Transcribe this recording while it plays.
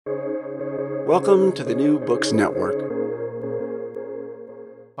Welcome to the New Books Network.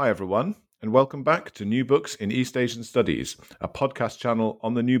 Hi, everyone, and welcome back to New Books in East Asian Studies, a podcast channel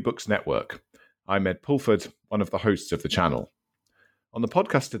on the New Books Network. I'm Ed Pulford, one of the hosts of the channel. On the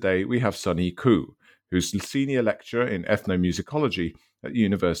podcast today, we have Sunhee Koo, who's the senior lecturer in ethnomusicology at the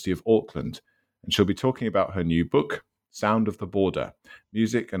University of Auckland, and she'll be talking about her new book, Sound of the Border,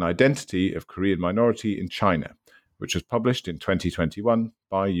 Music and Identity of Korean Minority in China, which was published in 2021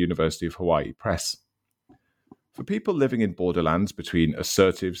 by University of Hawaii Press. For people living in borderlands between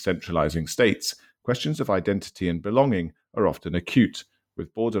assertive, centralizing states, questions of identity and belonging are often acute,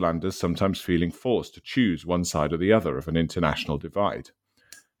 with borderlanders sometimes feeling forced to choose one side or the other of an international divide.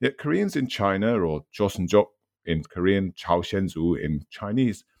 Yet Koreans in China, or Joseonjok in Korean, Chaoshenzu in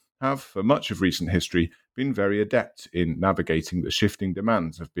Chinese, have, for much of recent history, been very adept in navigating the shifting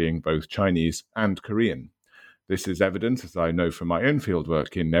demands of being both Chinese and Korean. This is evident, as I know from my own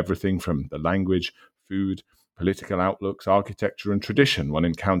fieldwork, in everything from the language, food, political outlooks, architecture, and tradition one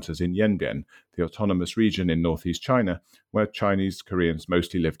encounters in Yanbian, the autonomous region in northeast China, where Chinese Koreans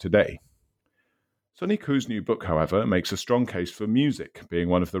mostly live today. Sunhee Koo's new book, however, makes a strong case for music being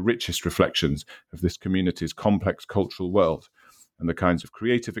one of the richest reflections of this community's complex cultural world, and the kinds of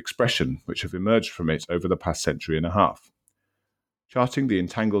creative expression which have emerged from it over the past century and a half. Charting the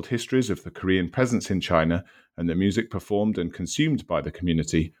entangled histories of the Korean presence in China and the music performed and consumed by the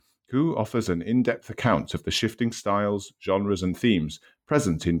community, Koo offers an in-depth account of the shifting styles, genres, and themes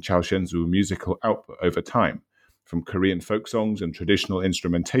present in Chaoshenzu musical output over time, from Korean folk songs and traditional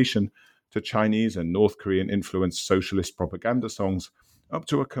instrumentation to Chinese and North Korean-influenced socialist propaganda songs, up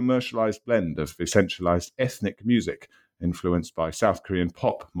to a commercialized blend of essentialized ethnic music influenced by South Korean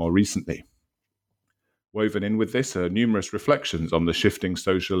pop more recently. Woven in with this are numerous reflections on the shifting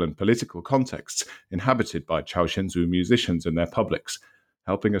social and political contexts inhabited by Chaoshenzu musicians and their publics,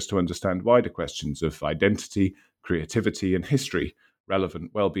 helping us to understand wider questions of identity, creativity, and history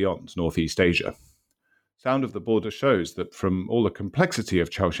relevant well beyond Northeast Asia. Sound of the Border shows that from all the complexity of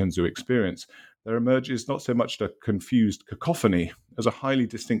Chaoshenzu experience, there emerges not so much a confused cacophony as a highly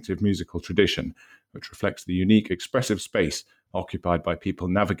distinctive musical tradition, which reflects the unique expressive space occupied by people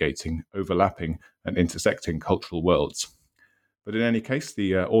navigating, overlapping, and intersecting cultural worlds. But in any case,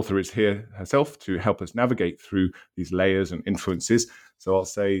 the author is here herself to help us navigate through these layers and influences. So I'll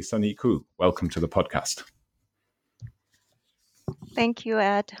say, Sunhee Koo, welcome to the podcast. Thank you,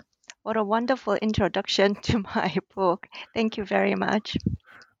 Ed. What a wonderful introduction to my book. Thank you very much.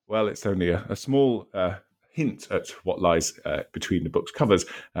 Well, it's only a small hint at what lies between the book's covers,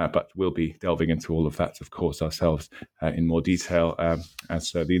 but we'll be delving into all of that, of course, ourselves in more detail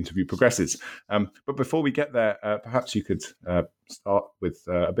as the interview progresses. But before we get there, perhaps you could start with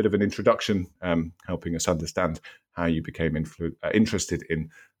a bit of an introduction, helping us understand how you became interested in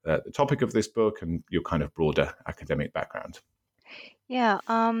the topic of this book and your kind of broader academic background. Yeah,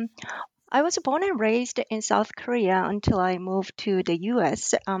 I was born and raised in South Korea until I moved to the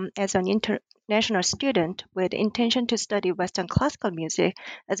US as an international student with intention to study Western classical music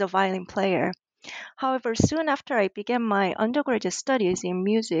as a violin player. However, soon after I began my undergraduate studies in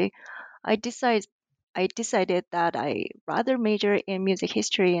music, I decided that I rather major in music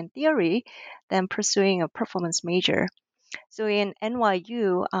history and theory than pursuing a performance major. So in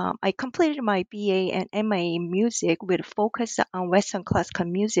NYU, I completed my BA and MA in music with focus on Western classical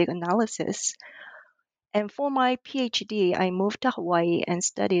music analysis. And for my PhD, I moved to Hawaii and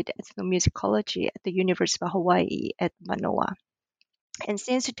studied ethnomusicology at the University of Hawaii at Manoa. And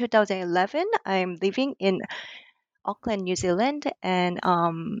since 2011, I'm living in Auckland, New Zealand, and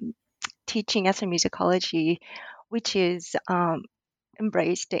teaching ethnomusicology, which is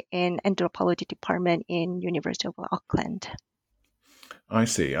embraced in anthropology department in University of Auckland. I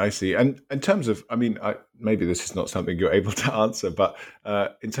see. And in terms of, maybe this is not something you're able to answer, but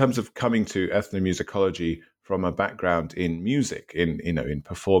in terms of coming to ethnomusicology from a background in music, in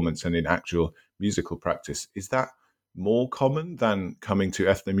performance and in actual musical practice, is that more common than coming to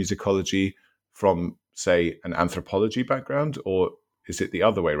ethnomusicology from, say, an anthropology background, or is it the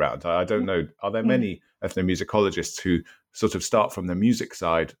other way around? I don't know. Are there many ethnomusicologists who sort of start from the music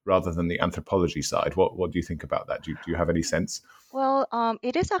side rather than the anthropology side? What do you think about that? Do you have any sense? Well,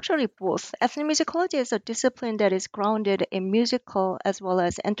 it is actually both. Ethnomusicology is a discipline that is grounded in musical as well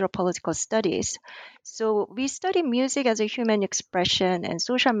as anthropological studies. So we study music as a human expression and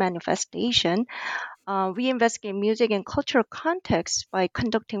social manifestation, We investigate music and cultural context by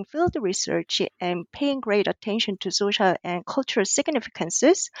conducting field research and paying great attention to social and cultural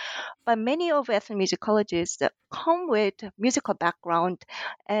significances. But many of ethnomusicologists come with musical background,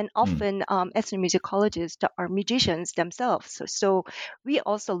 and Mm. often ethnomusicologists are musicians themselves. So we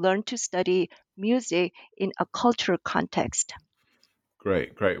also learn to study music in a cultural context.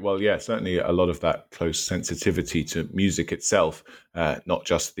 Great, great. Well, yeah, certainly a lot of that close sensitivity to music itself, not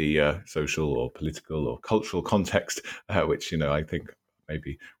just the social or political or cultural context, which I think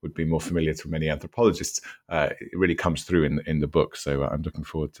maybe would be more familiar to many anthropologists. It really comes through in the book. So I'm looking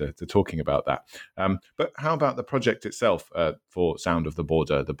forward to talking about that. But how about the project itself for Sound of the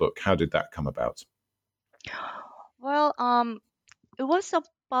Border, the book? How did that come about? Well, it was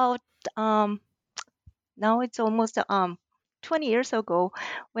about um, now it's almost 20 years ago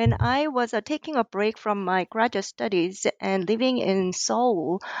when I was taking a break from my graduate studies and living in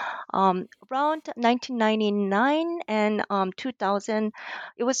Seoul around 1999 and 2000.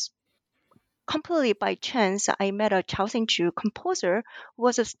 It was completely by chance I met a Chaoseng-ju composer who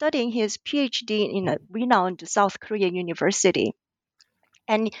was studying his PhD in a renowned South Korean university.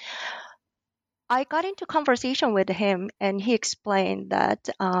 And I got into conversation with him, and he explained that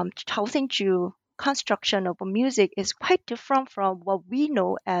Chaoseng-ju construction of music is quite different from what we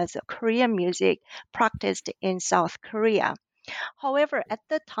know as Korean music practiced in South Korea. However, at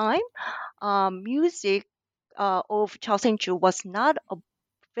the time, music of Chaoseng-ju was not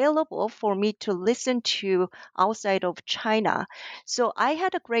available for me to listen to outside of China. So I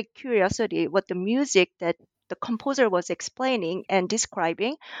had a great curiosity what the music that the composer was explaining and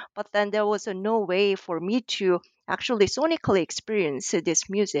describing, but then there was no way for me to actually sonically experience this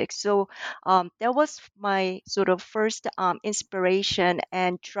music. So that was my sort of first inspiration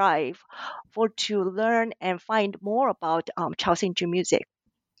and drive for to learn and find more about Chaoseng-ju music.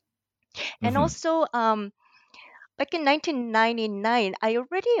 And Hmm. also, back in 1999, I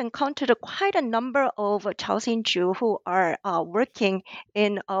already encountered quite a number of Chaosinju who are working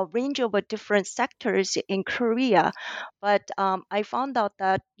in a range of different sectors in Korea. But I found out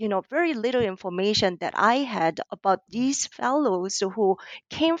that, very little information that I had about these fellows who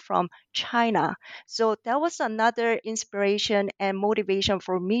came from China. So that was another inspiration and motivation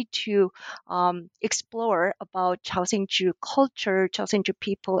for me to explore about Chaosinju culture, Chaosinju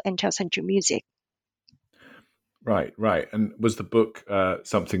people, and Chaosinju music. Right, right. And was the book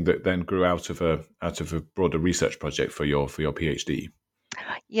something that then grew out of a broader research project for your PhD?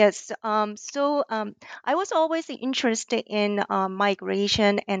 Yes. So I was always interested in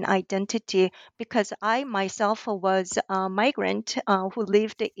migration and identity because I myself was a migrant who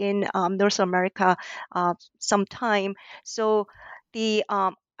lived in North America some time. So the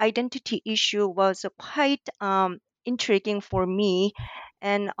identity issue was quite intriguing for me.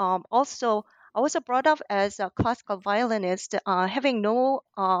 And also, I was brought up as a classical violinist, having not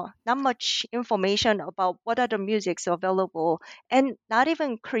much information about what other musics available, and not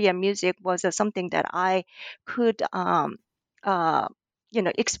even Korean music was something that I could uh,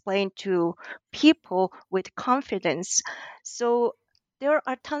 explain to people with confidence. So there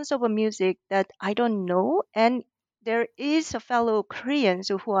are tons of music that I don't know, and there is a fellow Koreans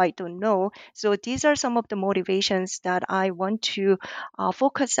who I don't know. So these are some of the motivations that I want to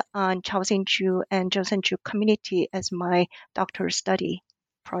focus on Chaosinju and Joseonju community as my doctoral study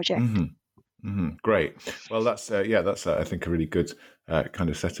project. Hmm. Great. Well, that's I think a really good kind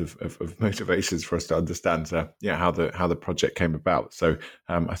of set of motivations for us to understand, how the project came about. So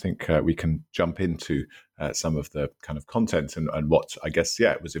I think we can jump into some of the kind of content and what I guess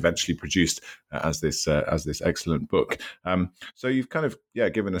it was eventually produced as this excellent book. So you've kind of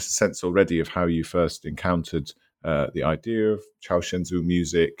given us a sense already of how you first encountered the idea of Chao Shenzhou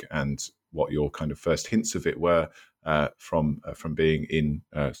music and what your kind of first hints of it were from being in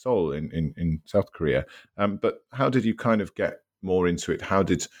Seoul in South Korea. But how did you kind of get more into it? How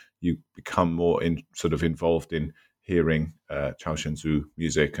did you become more sort of involved in hearing Chao Shenzhou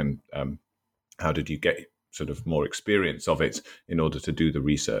music, and how did you get sort of more experience of it in order to do the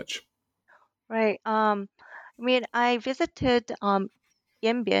research? Right. I mean, I visited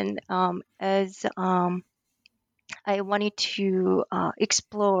Yanbian as I wanted to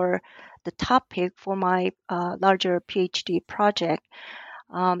explore the topic for my larger PhD project.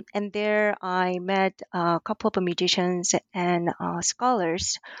 And there I met a couple of musicians and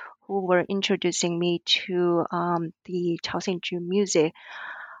scholars who were introducing me to the Chaosinju music.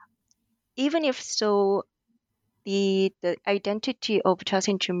 Even if so, the identity of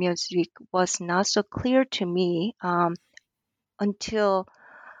Chaosinju music was not so clear to me until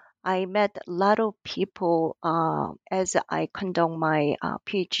I met a lot of people as I conduct my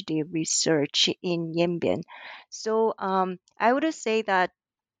PhD research in Yanbian. So I would say that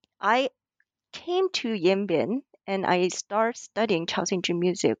I came to Yanbian and I started studying Chaoxing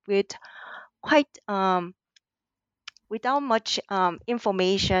music with quite without much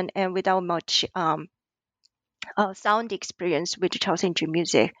information and without much sound experience with Chaoxing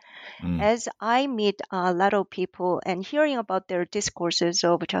music. Mm. As I meet a lot of people and hearing about their discourses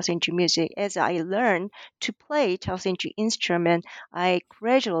of Chaoxing music, as I learn to play Chaoxing instrument, I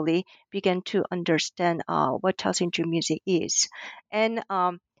gradually began to understand what Chaoxing music is. And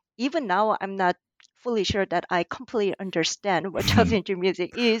even now, I'm not fully sure that I completely understand what Chaoxing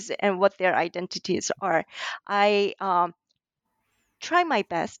music is and what their identities are. I try my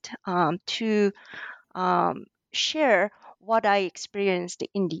best to share what I experienced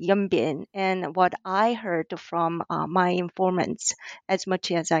in the Yanbian and what I heard from my informants as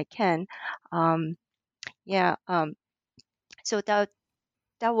much as I can. Um, yeah, so that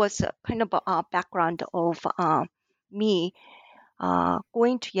was a kind of a background of me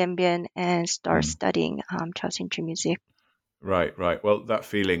going to Yanbian and start Mm. studying Chaoxing music. Right, right. Well, that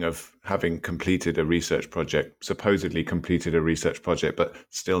feeling of having completed a research project, supposedly completed a research project, but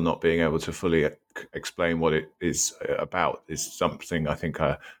still not being able to fully explain what it is about is something I think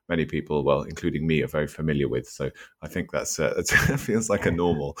many people, well, including me, are very familiar with. So I think that feels like a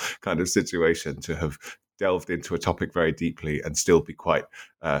normal kind of situation to have delved into a topic very deeply and still be quite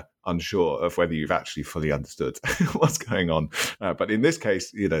unsure of whether you've actually fully understood what's going on. But in this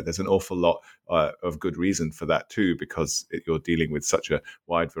case, there's an awful lot of good reason for that too, because you're dealing with such a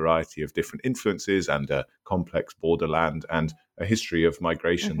wide variety of different influences and a complex borderland and a history of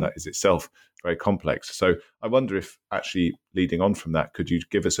migration Hmm. that is itself very complex. So I wonder if actually leading on from that, could you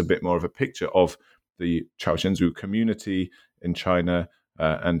give us a bit more of a picture of the Chaozhenzu community in China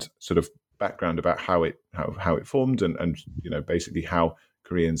and sort of background about how it formed and basically how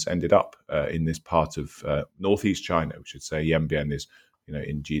Koreans ended up in this part of northeast China, we should say. Yanbian is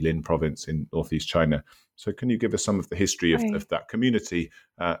in Jilin province in northeast China. So can you give us some of the history Right. of that community,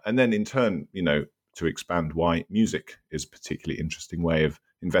 and then in turn, to expand why music is a particularly interesting way of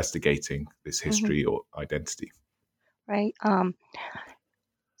investigating this Hmm. history or identity? Right.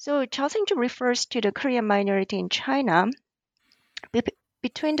 So Chaoxing refers to the Korean minority in China. Be-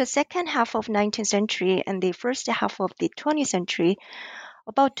 Between the second half of 19th century and the first half of the 20th century,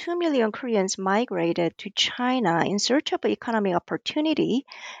 about 2 million Koreans migrated to China in search of economic opportunity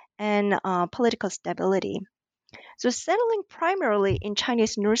and political stability. So, settling primarily in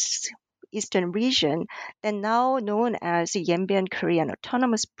Chinese northeastern region, then now known as Yanbian Korean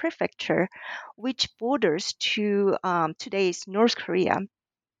Autonomous Prefecture, which borders to today's North Korea.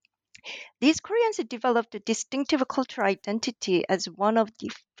 These Koreans developed a distinctive cultural identity as one of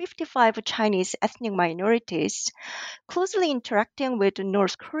the 55 Chinese ethnic minorities, closely interacting with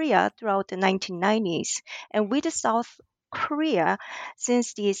North Korea throughout the 1990s and with South Korea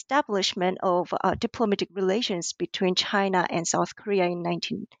since the establishment of diplomatic relations between China and South Korea in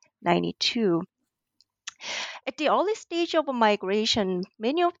 1992. At the early stage of migration,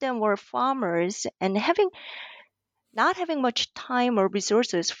 many of them were farmers and not having much time or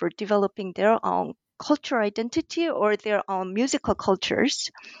resources for developing their own cultural identity or their own musical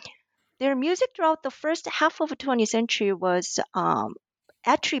cultures. Their music throughout the first half of the 20th century was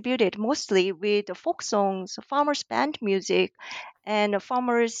attributed mostly with folk songs, farmers' band music, and a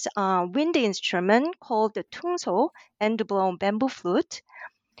farmers' wind instrument called the tungso and the blown bamboo flute.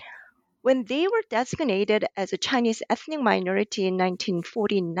 When they were designated as a Chinese ethnic minority in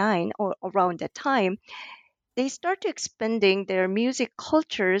 1949 or around that time, they started expanding their music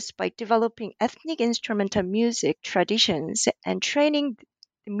cultures by developing ethnic instrumental music traditions and training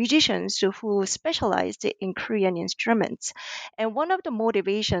musicians who specialized in Korean instruments. And one of the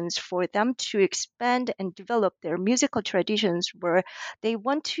motivations for them to expand and develop their musical traditions were they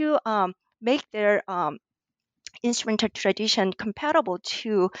want to make their instrumental tradition compatible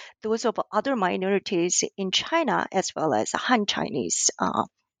to those of other minorities in China as well as Han Chinese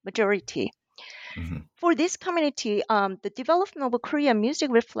majority. Hmm. For this community, the development of Korean music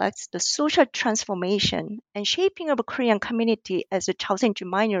reflects the social transformation and shaping of a Korean community as a Chaosenju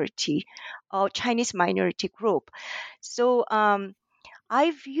minority, a Chinese minority group. So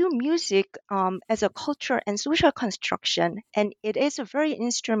I view music as a cultural and social construction, and it is a very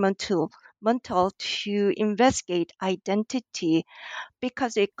instrumental to investigate identity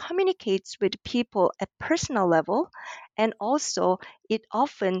because it communicates with people at personal level and also it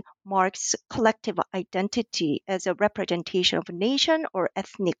often marks collective identity as a representation of a nation or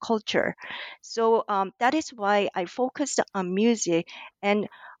ethnic culture. So that is why I focused on music and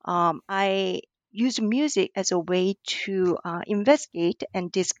I use music as a way to investigate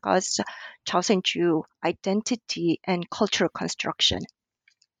and discuss Chaosenju identity and cultural construction.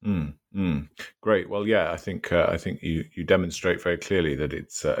 Mm, mm. Great. Well, yeah, I think you demonstrate very clearly that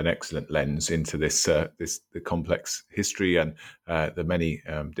it's an excellent lens into this the complex history and the many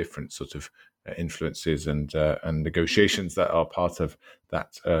different sort of influences and negotiations that are part of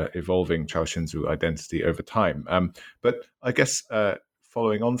that evolving Chaoshinzu identity over time. But I guess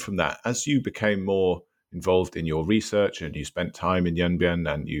following on from that, as you became more involved in your research and you spent time in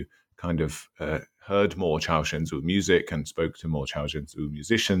Yanbian and you kind of heard more Chaoshenzu music and spoke to more Chaoshenzu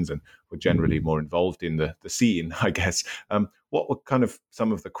musicians and were generally more involved in the scene, I guess. What were kind of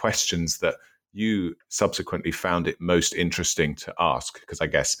some of the questions that you subsequently found it most interesting to ask? Because I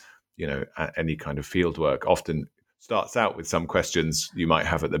guess, any kind of field work often starts out with some questions you might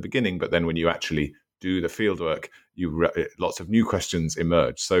have at the beginning, but then when you actually do the field work, lots of new questions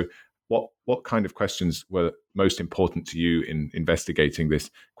emerge. So what kind of questions were most important to you in investigating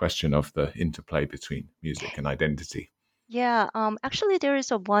this question of the interplay between music and identity? Yeah, actually, there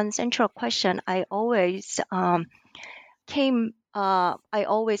is a one central question I always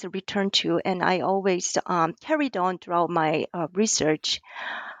return to, and I always carried on throughout my research.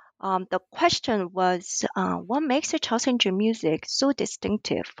 The question was, what makes the Chaosenju music so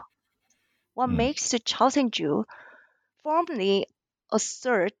distinctive? What Mm, makes the Chaosenju firmly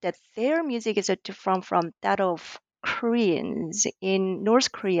assert that their music is different from that of Koreans in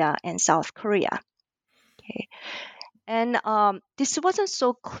North Korea and South Korea? Okay. And this wasn't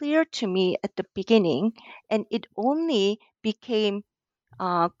so clear to me at the beginning, and it only became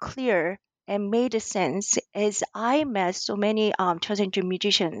clear and made sense as I met so many Chosenju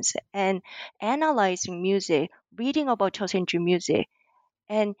musicians and analyzing music, reading about Chosenju music,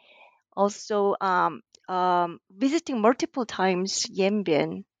 and also visiting multiple times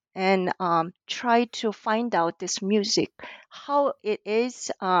Yanbian and try to find out this music, how it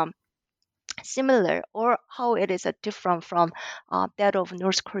is similar or how it is different from that of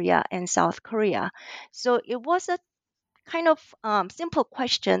North Korea and South Korea. So it was a kind of simple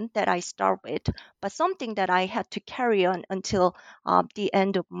question that I start with, but something that I had to carry on until the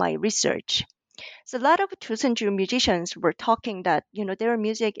end of my research. So a lot of Chosunju musicians were talking that their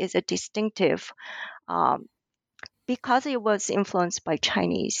music is a distinctive um, because it was influenced by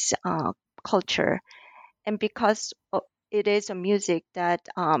Chinese culture and because it is a music that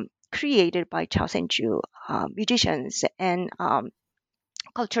created by Chosunju musicians and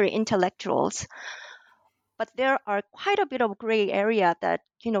cultural intellectuals. But there are quite a bit of gray area that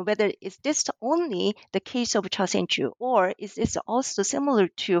whether is this only the case of Chasenju or is this also similar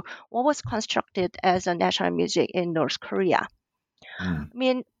to what was constructed as a national music in North Korea. mm, I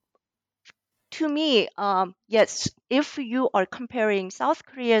mean, to me, yes, if you are comparing South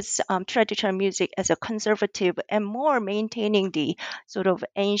Korea's traditional music as a conservative and more maintaining the sort of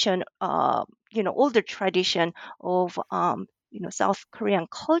ancient, older tradition of, South Korean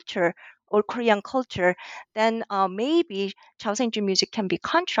culture or Korean culture, then maybe Chaosenju music can be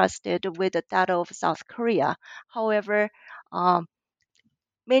contrasted with that of South Korea. However, um,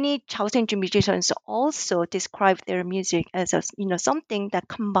 many Chaosenju musicians also describe their music as something that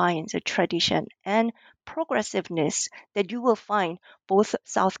combines a tradition and progressiveness that you will find both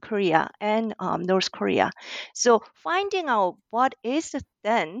South Korea and North Korea. So finding out what is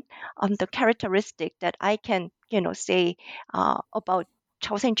then the characteristic that I can say about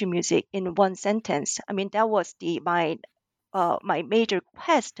Chaosenju music in one sentence. I mean that was my major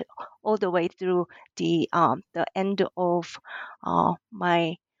quest all the way through the end of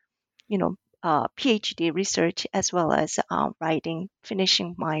my you know PhD research as well as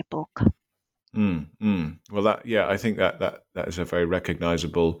finishing my book. Well, I think that is a very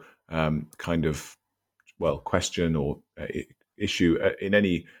recognizable kind of question or issue in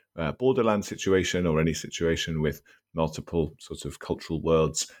any borderland situation or any situation with multiple sorts of cultural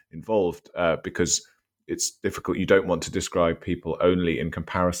worlds involved, because it's difficult. You don't want to describe people only in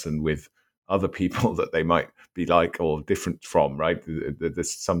comparison with other people that they might be like or different from, right?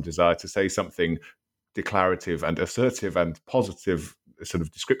 There's some desire to say something declarative and assertive and positive, sort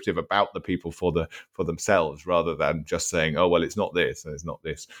of descriptive about the people for themselves, rather than just saying, oh well, it's not this and it's not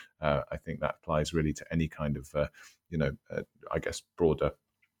this. I think that applies really to any kind of I guess broader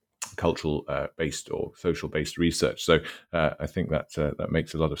cultural based or social based research. So I think that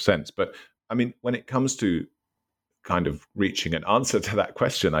makes a lot of sense. But I mean, when it comes to kind of reaching an answer to that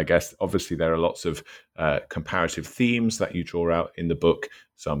question, I guess obviously there are lots of comparative themes that you draw out in the book,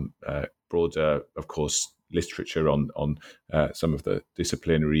 some broader, of course, literature on some of the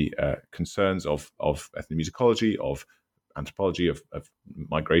disciplinary concerns of ethnomusicology, of anthropology of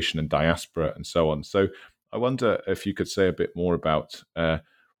migration and diaspora and so on. So I wonder if you could say a bit more about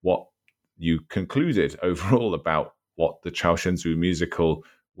what you concluded overall about what the Chaoshenzu musical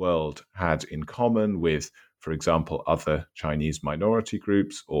world had in common with, for example, other Chinese minority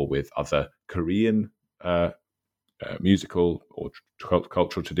groups or with other Korean musical or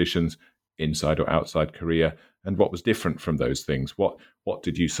cultural traditions inside or outside Korea, and what was different from those things. What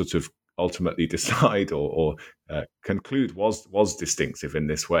did you sort of ultimately decide or conclude was distinctive in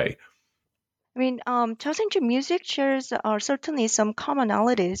this way? I mean, Chosenju music shares certainly some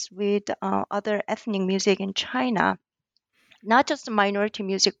commonalities with other ethnic music in China, not just minority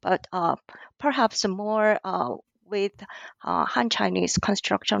music, but perhaps more with Han Chinese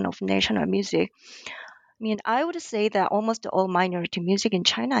construction of national music. I mean, I would say that almost all minority music in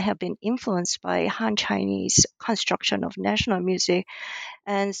China have been influenced by Han Chinese construction of national music,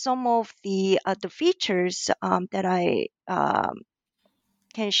 and some of the features that I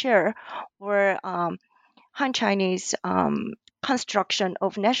can share were Han Chinese construction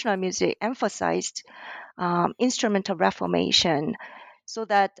of national music emphasized instrumental reformation so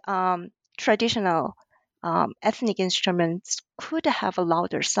that traditional ethnic instruments could have a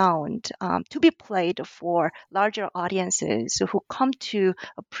louder sound to be played for larger audiences who come to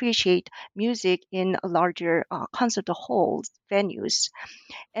appreciate music in larger concert halls, venues.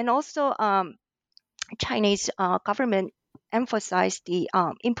 And also, Chinese government emphasized the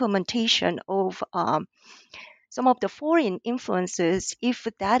implementation of some of the foreign influences, if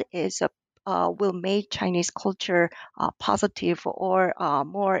that is will make Chinese culture positive or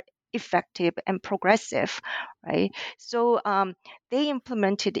more effective and progressive, right? So they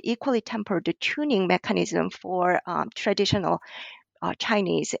implemented equally tempered tuning mechanism for traditional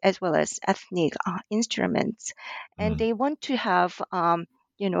Chinese as well as ethnic instruments, and Mm, they want to have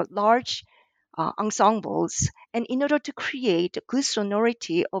large ensembles. And in order to create good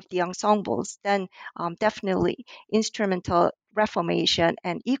sonority of the ensembles, then definitely instrumental reformation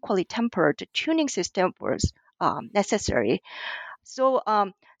and equally tempered tuning system was necessary. So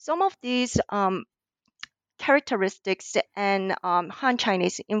some of these characteristics and Han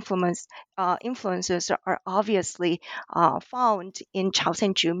Chinese influences are obviously found in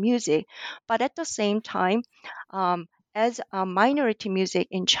Chaosenju music, but at the same time, as a minority music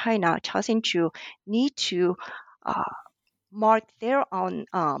in China, Chaosenju need to uh, mark their own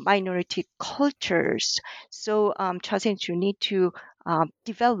minority cultures. So Chaosenju need to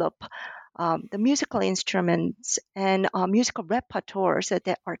develop the musical instruments and musical repertoires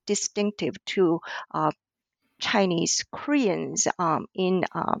that are distinctive to Chinese Koreans in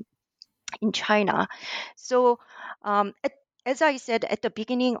China. So, as I said at the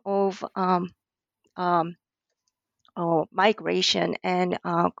beginning of um, migration and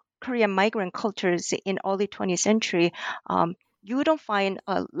Korean migrant cultures in early 20th century, you don't find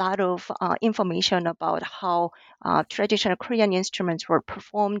a lot of information about how traditional Korean instruments were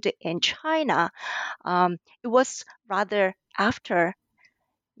performed in China. It was rather after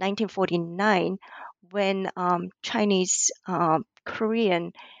 1949 when Chinese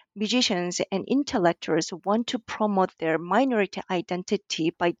Korean musicians and intellectuals want to promote their minority identity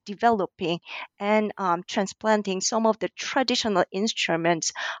by developing and transplanting some of the traditional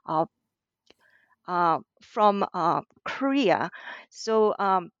instruments from Korea. So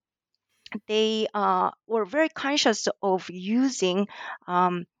they were very conscious of using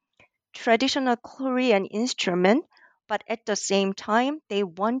um, traditional Korean instrument, but at the same time, they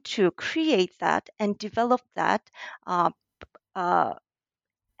want to create that and develop that, uh, uh,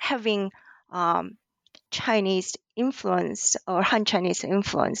 having Chinese influence or Han Chinese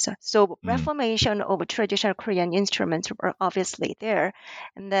influence. So mm, reformation of traditional Korean instruments were obviously there,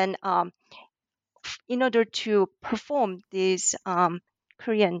 and then in order to perform these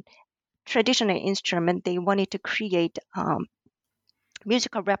Korean traditional instrument, they wanted to create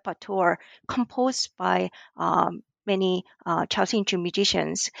musical repertoire composed by many Chaosinju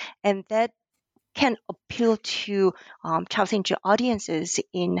musicians, and that can appeal to Chaosinju audiences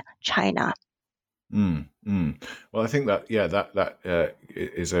in China. mm. Well, I think that that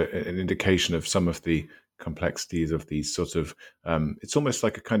is an indication of some of the complexities of these sort of. It's almost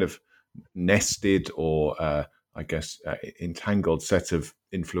like a kind of nested or I guess entangled set of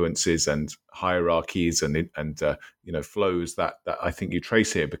influences and hierarchies and flows that I think you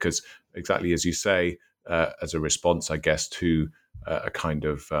trace here because exactly as you say, as a response, I guess, to a kind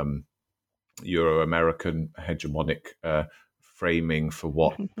of Euro-American hegemonic framing for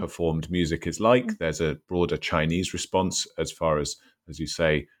what performed music is like. There's a broader Chinese response as far as you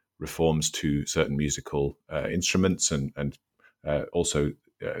say, reforms to certain musical instruments and also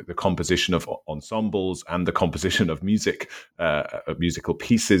the composition of ensembles and the composition of musical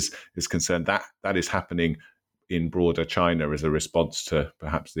pieces is concerned, that is happening in broader China as a response to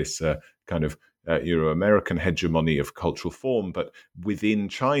perhaps this kind of Euro-American hegemony of cultural form. But within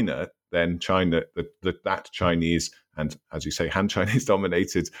China, then that Chinese and, as you say, Han Chinese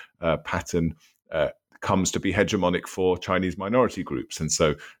dominated pattern comes to be hegemonic for Chinese minority groups, and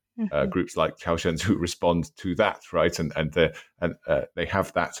so groups like Chaoshenzu respond to that, right? And they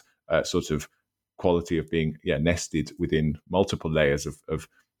have that sort of quality of being nested within multiple layers of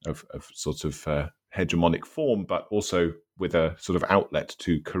sort of hegemonic form, but also with a sort of outlet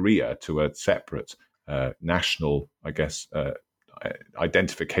to Korea, to a separate national, I guess,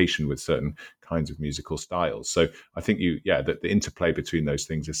 identification with certain kinds of musical styles. So I think that the interplay between those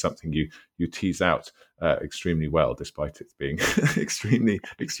things is something you tease out extremely well, despite it being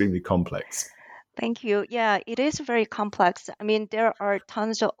extremely complex. Thank you. Yeah, it is very complex. I mean, there are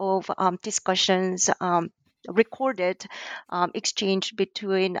tons of discussions recorded exchange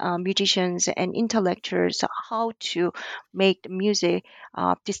between musicians and intellectuals how to make the music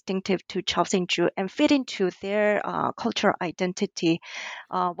distinctive to Chaosenju and fit into their cultural identity.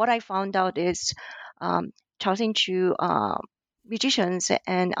 What I found out is Chaosenju musicians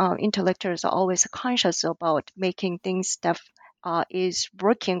and intellectuals are always conscious about making things that is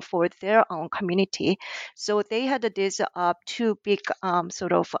working for their own community. So they had this two big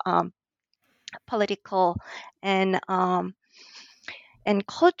sort of political and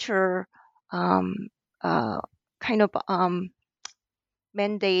culture um, kind of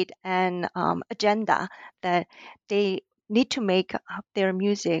mandate and agenda that they need to make their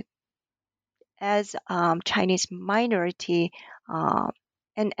music as Chinese minority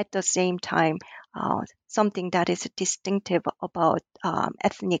and at the same time something that is distinctive about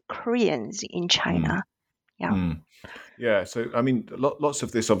ethnic Koreans in China. Yeah. Yeah, so I mean, lots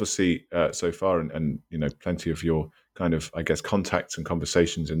of this obviously so far, and plenty of your kind of, I guess, contacts and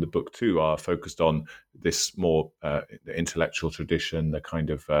conversations in the book too are focused on this more the intellectual tradition, the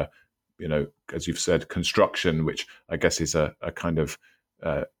kind of as you've said, construction, which I guess is a kind of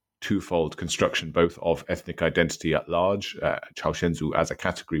twofold construction, both of ethnic identity at large, Chaoshenzu as a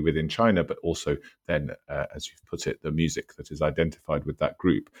category within China, but also then, as you've put it, the music that is identified with that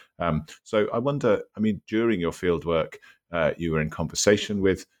group. So I wonder, I mean, during your fieldwork, you were in conversation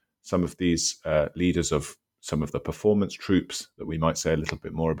with some of these leaders of some of the performance troupes that we might say a little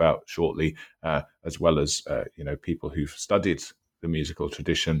bit more about shortly, as well as people who've studied the musical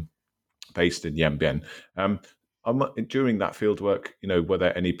tradition based in Yanbian. During that fieldwork, were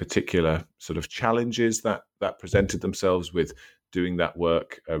there any particular sort of challenges that presented themselves with doing that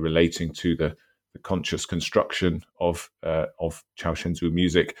work relating to the conscious construction of Chaoshenzu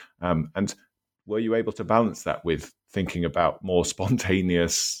music? And were you able to balance that with thinking about more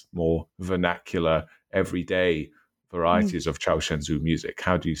spontaneous, more vernacular, everyday varieties of Chaoshenzu music?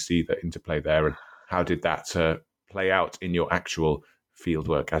 How do you see the interplay there, and how did that play out in your actual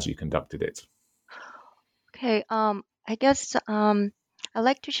fieldwork as you conducted it? Okay. I guess I'd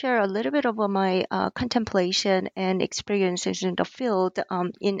like to share a little bit about my contemplation and experiences in the field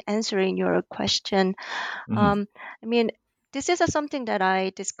in answering your question. Mm-hmm. I mean, this is something that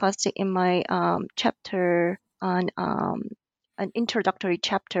I discussed in my chapter on an introductory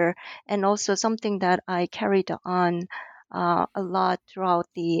chapter, and also something that I carried on a lot throughout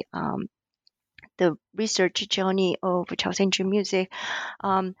the research journey of Chaosenju music.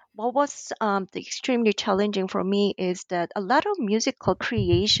 What was extremely challenging for me is that a lot of musical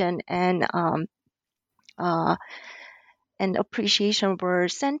creation uh, and appreciation were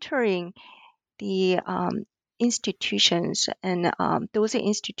centering the institutions, and those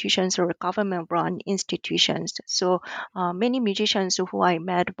institutions were government-run institutions. So many musicians who I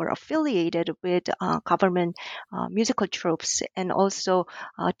met were affiliated with government musical troupes, and also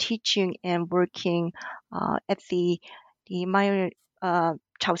teaching and working at the minor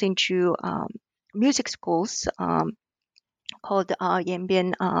Chaosenju music schools called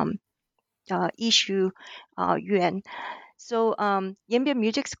Yanbian Ishu Yuan. So Yanbian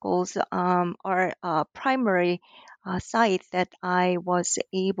music schools are a primary site that I was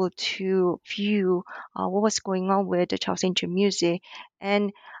able to view what was going on with the Chaosenju music,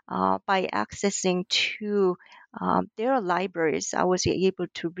 and by accessing to their libraries, I was able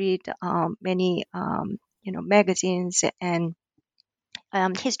to read many magazines and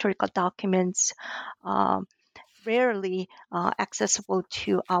historical documents. Rarely accessible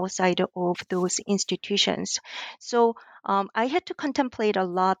to outside of those institutions. So I had to contemplate a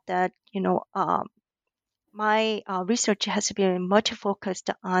lot that, my research has been much focused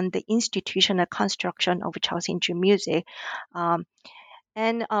on the institutional construction of Chaosenju music. Um,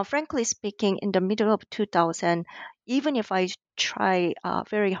 And frankly speaking, in the middle of 2000, even if I try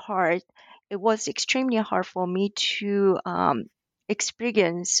very hard, it was extremely hard for me to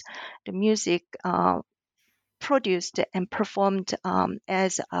experience the music produced and performed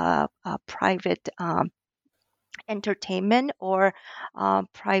as a private entertainment or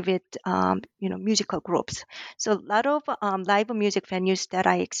private musical groups. So a lot of live music venues that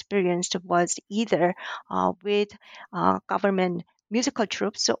I experienced was either with government musical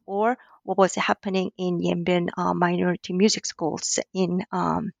troops or what was happening in Yanbian minority music schools in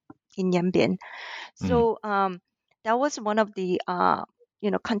Yanbian. Mm, So that was one of the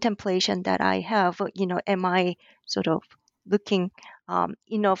contemplation that I have. Am I sort of looking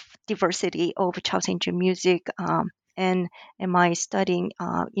enough diversity of Chaosenju music, and am I studying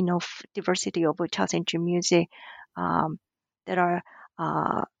enough diversity of Chaosenju music that are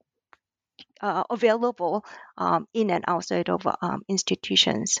uh, available in and outside of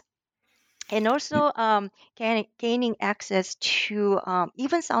institutions? And y- also gaining access to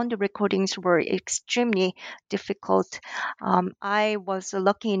even sound recordings were extremely difficult. I was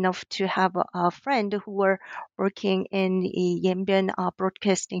lucky enough to have a friend who were working in the Yanbian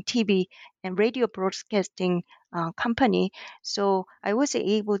broadcasting TV and radio broadcasting company. So I was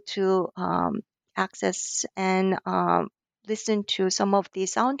able to access and listen to some of the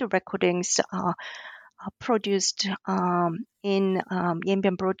sound recordings produced in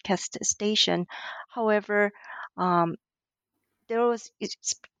Yanbian broadcast station. However, um, there was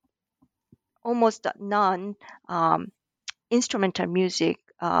it's almost none um, instrumental music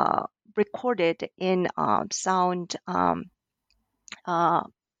recorded in sound uh,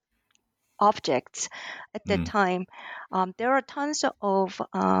 objects at that mm, time. There are tons of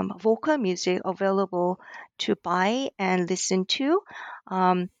vocal music available to buy and listen to.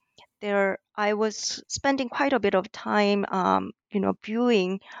 Um, I was spending quite a bit of time,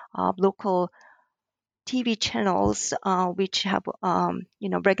 viewing local TV channels which have,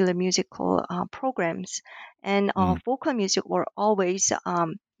 regular musical programs, and mm, vocal music were always,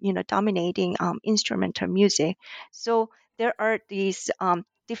 dominating instrumental music. So there are these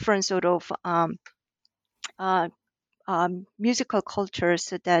different sort of uh, musical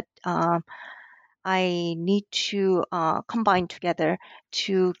cultures that I need to combine together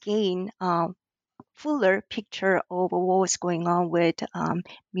to gain fuller picture of what was going on with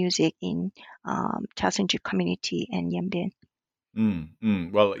music in Chasenju community and Yanbian.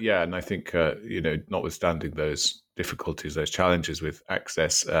 Well, yeah, and I think notwithstanding those difficulties, those challenges with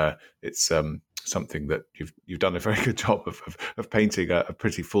access, it's something that you've done a very good job of painting a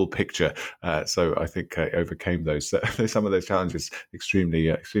pretty full picture. So I think overcame those some of those challenges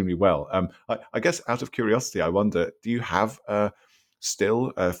extremely well. I guess out of curiosity, I wonder, do you have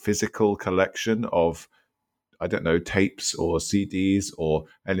still a physical collection of, I don't know, tapes or CDs or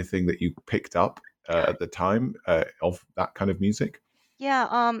anything that you picked up at the time of that kind of music? Yeah,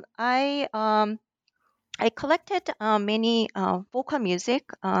 I collected many vocal music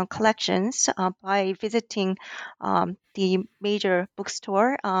collections by visiting the major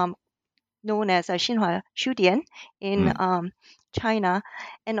bookstore known as Xinhua Shudian in Mm, China,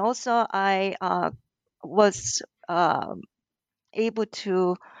 and also I was able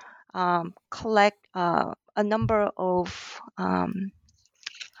to collect a number of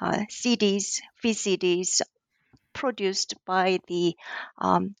CDs, VCDs produced by the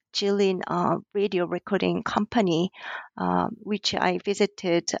Jilin radio recording company, which I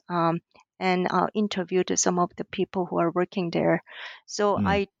visited and interviewed some of the people who are working there. So mm,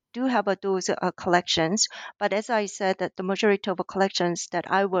 I do have those collections, but as I said, that the majority of the collections that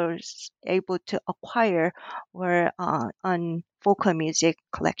I was able to acquire were on vocal music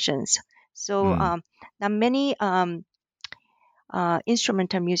collections. So mm, not many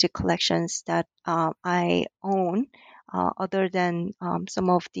instrumental music collections that I own, other than some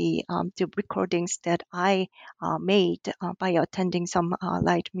of the recordings that I made by attending some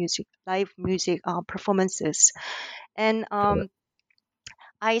live music performances. And got it.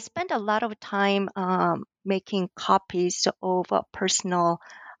 I spent a lot of time making copies of personal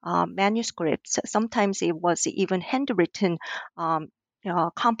manuscripts. Sometimes it was even handwritten um,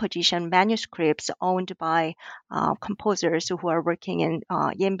 composition manuscripts owned by composers who are working in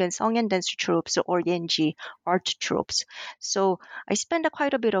Yanbian Song and Dance Troops or Yanji art troops. So I spent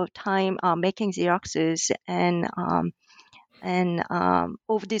quite a bit of time making Xeroxes and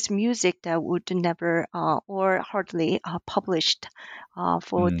of this music that would never or hardly published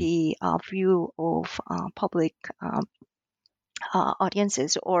for Mm, the view of public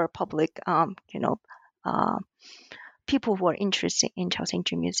audiences or public, uh, people who are interested in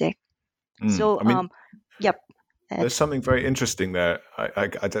Chaosengju music. So, I mean, yep. There's something very interesting there. I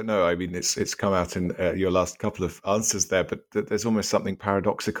don't know. I mean, it's come out in your last couple of answers there, but there's almost something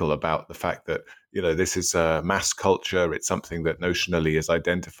paradoxical about the fact that this is a mass culture. It's something that notionally is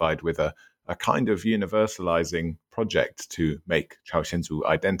identified with a kind of universalizing project to make Chaoshenzu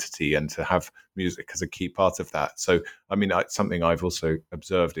identity and to have music as a key part of that. So, I mean, it's something I've also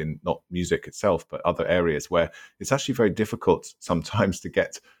observed in not music itself, but other areas where it's actually very difficult sometimes to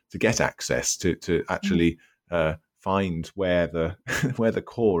get access to actually find where the where the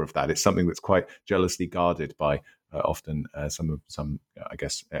core of that. It's something that's quite jealously guarded by often some I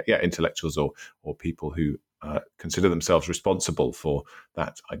guess intellectuals or people who consider themselves responsible for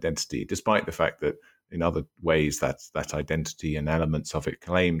that identity, despite the fact that in other ways that identity and elements of it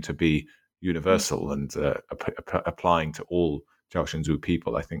claim to be universal and applying to all Jiaoshenzu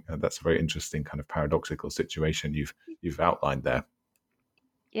people. I think that's a very interesting kind of paradoxical situation you've outlined there.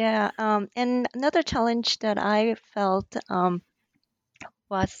 Yeah, and another challenge that I felt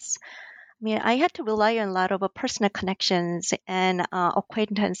was, I mean, I had to rely on a lot of personal connections and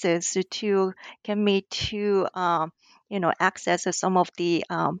acquaintances to get me to, access some of the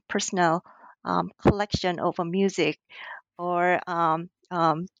personal collection of music, or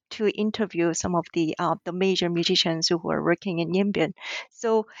to interview some of the major musicians who were working in Yanbian.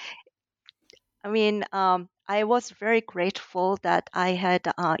 So, I mean, I was very grateful that I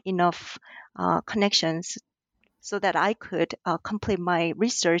had enough connections so that I could complete my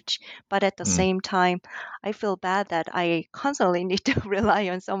research. But at the Mm, same time, I feel bad that I constantly need to rely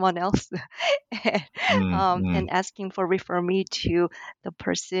on someone else and, mm, mm, and asking for refer me to the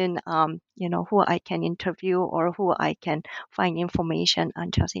person, who I can interview or who I can find information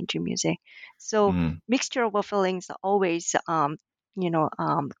on jazz into music. So mm. mixture of feelings always, you know,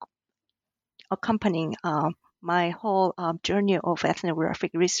 um, accompanying my whole journey of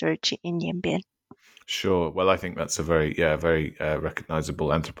ethnographic research in Yanbian. Sure. Well, I think that's a very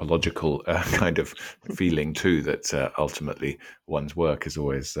recognizable anthropological kind of feeling too. That ultimately one's work is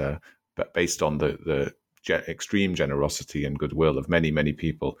always based on the extreme generosity and goodwill of many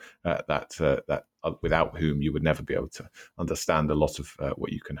people. That without whom you would never be able to understand a lot of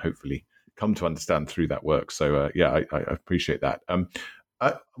what you can hopefully come to understand through that work. So I appreciate that.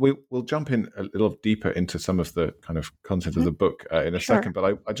 We'll jump in a little deeper into some of the kind of content of Mhm. the book in a Sure. second,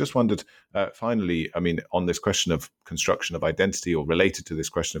 but I just wondered, finally, I mean, on this question of construction of identity, or related to this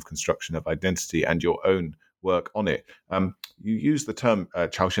question of construction of identity and your own work on it, you use the term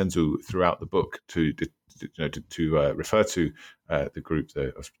Chaoshenzu throughout the book to refer to the group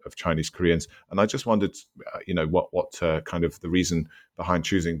of Chinese Koreans, and I just wondered, what kind of the reason behind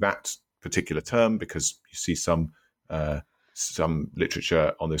choosing that particular term, because you see some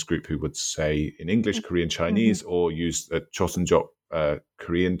literature on this group who would say in English Korean Mm-hmm. Chinese, or use a Chosunjok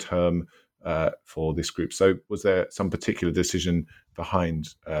Korean term for this group. So was there some particular decision behind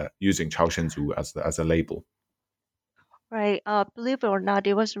using Chaoshenzu as a label? Right. Believe it or not,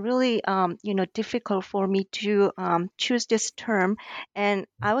 it was really, difficult for me to choose this term, and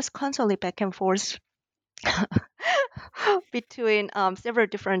I was constantly back and forth between several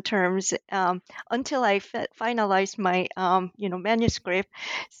different terms until I finalized my, manuscript.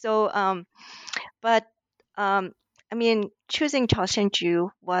 So, but I mean, choosing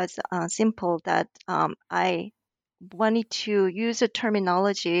Chaoshenju was simple. That I wanted to use a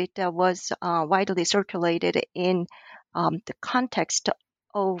terminology that was widely circulated in the context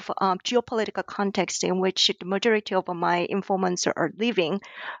of geopolitical context in which the majority of my informants are living.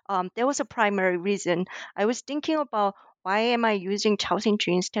 That was a primary reason. I was thinking about, why am I using Chaosinju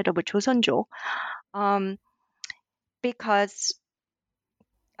instead of Joseonjo? Um, because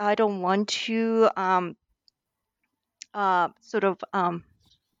I don't want to sort of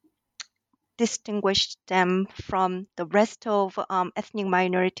distinguish them from the rest of ethnic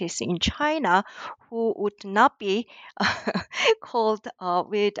minorities in China, who would not be called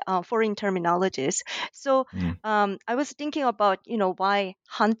with foreign terminologies. So Mm, I was thinking about, why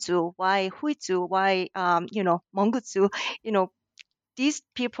Hanzu, why Huizu, why, Mongutsu. You know, these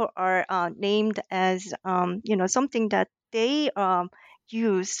people are named as, something that they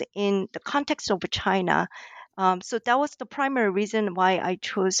use in the context of China. So that was the primary reason why I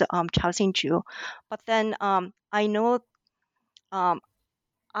chose Chaoxingju. But then I know, um,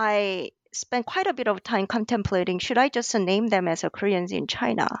 I spent quite a bit of time contemplating, should I just name them as a Koreans in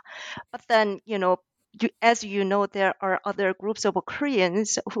China? But then, as you know, there are other groups of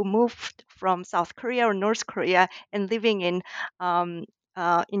Koreans who moved from South Korea or North Korea and living um,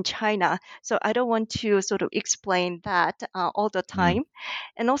 in China. So I don't want to sort of explain that all the mm, time.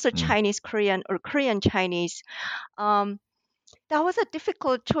 And also mm, Chinese Korean or Korean Chinese. Um, That was a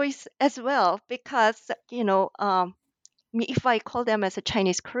difficult choice as well because, if I call them as a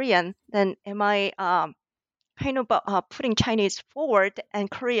Chinese Korean, then am I kind of putting Chinese forward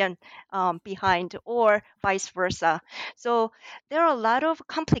and Korean behind, or vice versa? So there are a lot of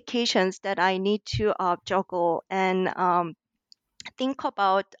complications that I need to juggle and think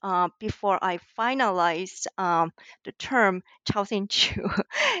about before I finalize the term Chaosinchu.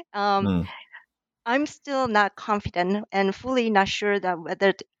 um, Mm. I'm still not confident and fully not sure that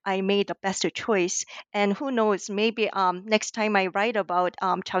whether I made the best choice. And who knows, maybe next time I write about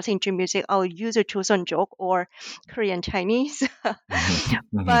Chaosinju music, I'll use a Joseon joke or Korean Chinese. Mhm,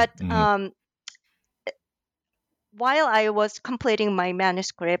 mhm, But mhm, while I was completing my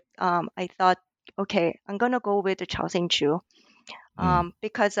manuscript, I thought, okay, I'm gonna go with the Chaosinju mm,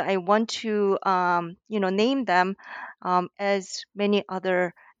 because I want to, name them as many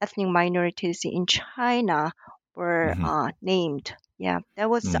other ethnic minorities in China were mhm, named. Yeah, that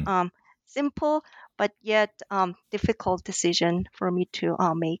was mm. simple but yet difficult decision for me to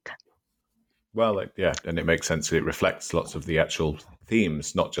make. Well, yeah, and it makes sense. It reflects lots of the actual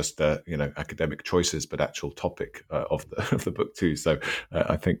themes, not just academic choices, but actual topic of the of the book too. So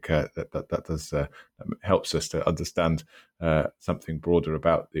I think that does helps us to understand something broader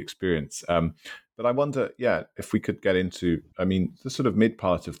about the experience. But I wonder, yeah, if we could get into, I mean, the sort of mid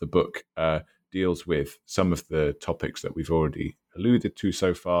part of the book deals with some of the topics that we've already alluded to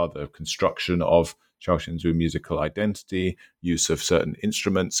so far: the construction of Shaoxinzu musical identity, use of certain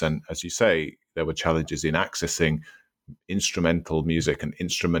instruments, and as you say, there were challenges in accessing instrumental music and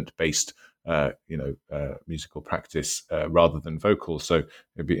instrument-based, musical practice rather than vocal. So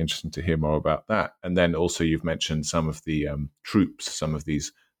it'd be interesting to hear more about that. And then also, you've mentioned some of the troops, some of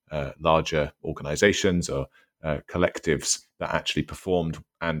these larger organizations or collectives that actually performed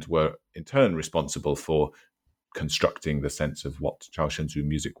and were in turn responsible for constructing the sense of what Chao Shenzu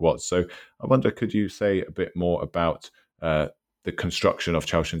music was. So I wonder, could you say a bit more about uh, the construction of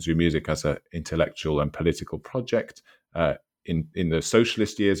Chao Shenzu music as an intellectual and political project in the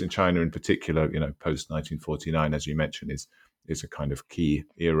socialist years in China, in particular, post 1949, as you mentioned, is a kind of key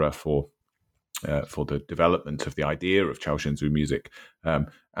era for the development of the idea of Chao Shenzu music, and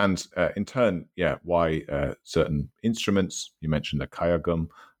in turn, yeah, why certain instruments, you mentioned the kayagum,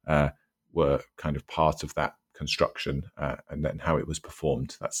 were kind of part of that construction, and then how it was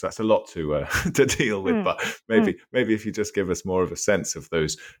performed. That's a lot to to deal with, Mm, but mm. maybe if you just give us more of a sense of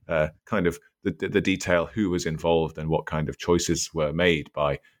those kind of the detail, who was involved and what kind of choices were made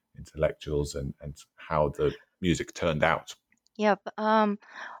by intellectuals, and how the music turned out. Yep.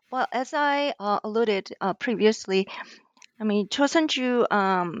 Well, as I alluded previously, I mean,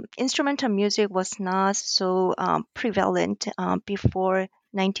 Chosunju instrumental music was not so prevalent before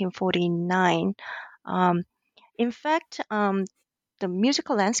 1949. Um, in fact, the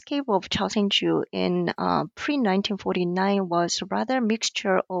musical landscape of Chosunju in pre 1949 was rather a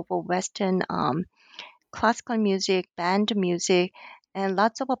mixture of Western classical music, band music, and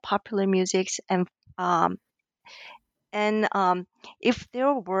lots of popular musics um, and if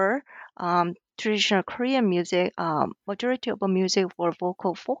there were traditional Korean music, majority of the music were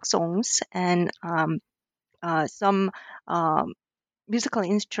vocal folk songs and some um, musical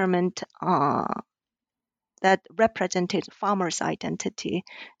instrument that represented farmers' identity.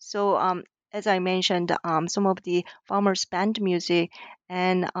 So, as I mentioned, some of the farmers' band music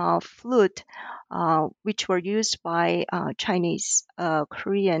and flute, which were used by Chinese,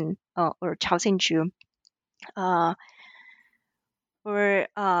 Korean, or Chaosinju, uh, were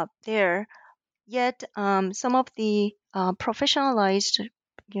there. Yet, some of the professionalized,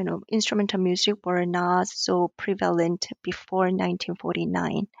 instrumental music were not so prevalent before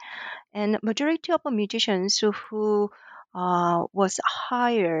 1949, and majority of the musicians who were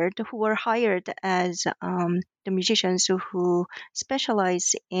hired as the musicians who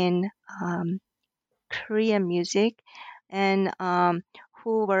specialize in Korean music, and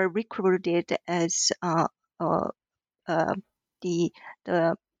who were recruited as uh, uh, the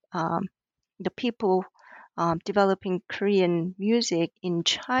the um, the people developing Korean music in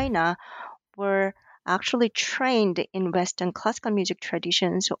China were actually trained in Western classical music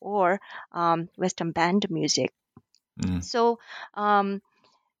traditions or Western band music. Mm, So the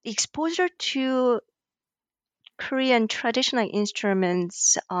exposure to Korean traditional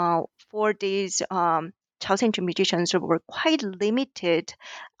instruments for these Chaosenju musicians were quite limited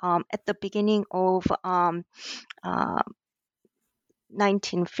at the beginning of uh,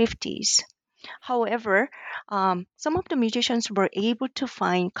 1950s. However, some of the musicians were able to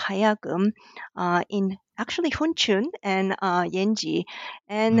find kayagum in actually Hunchun and Yenji,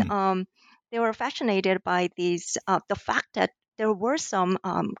 and mm, they were fascinated by the fact that there were some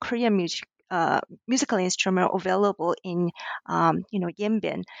Korean musical instrument available in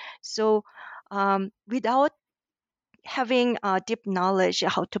Yanbian. So without having deep knowledge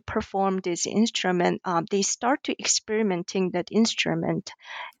how to perform this instrument, they start to experimenting that instrument,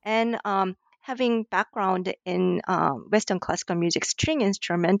 and having background in Western classical music string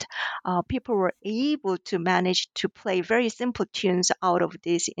instrument, people were able to manage to play very simple tunes out of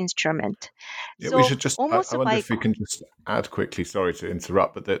this instrument. Yeah, we So should just. I almost wonder by if we can just add quickly. Sorry to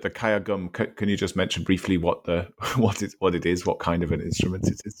interrupt, but the kayagum. Can you just mention briefly what the what it is, what kind of an instrument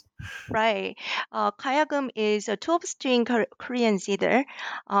it is? right. Kayagum is a 12-string Korean zither.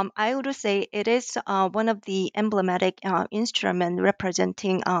 I would say it is one of the emblematic instruments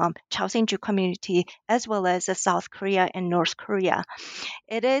representing Chaosenju community as well as South Korea and North Korea.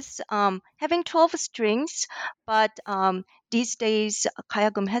 It is having 12 strings, but these days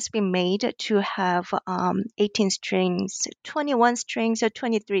kayagum has been made to have 18 strings, 21 strings, or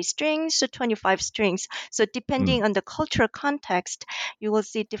 23 strings, or 25 strings. So depending Mm, on the cultural context, you will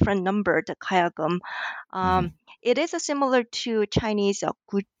see different numbered kayagum. hmm It is similar to Chinese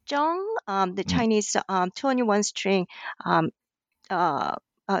guzheng, the mm, Chinese 21 string um, uh,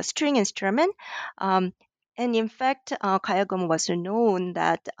 string instrument. Um, and in fact, kayagum was known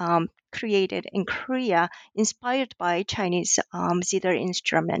that created in Korea, inspired by Chinese zither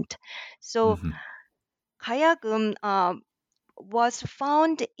instrument. So hmm kayagum was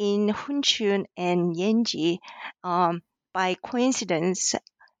found in Hunchun and Yenji by coincidence,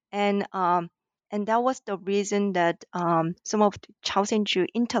 and that was the reason that some of the Chaosenju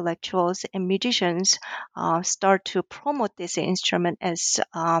intellectuals and musicians start to promote this instrument as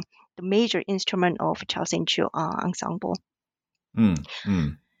the major instrument of Chaosenju ensemble. mm,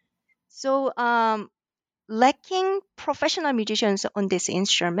 mm, So, lacking professional musicians on this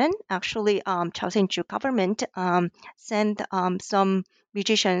instrument, actually, Chaosenju government sent some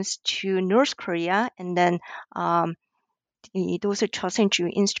musicians to North Korea, and then um, those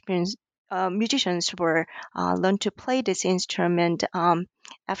Chosenju instruments, musicians were learned to play this instrument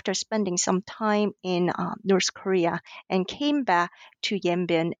after spending some time in North Korea, and came back to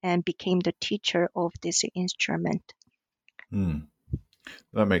Yanbian and became the teacher of this instrument. mm.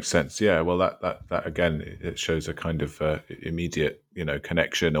 That makes sense. Yeah. Well, that again, it shows a kind of immediate,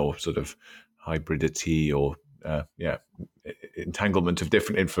 connection or sort of hybridity or yeah, entanglement of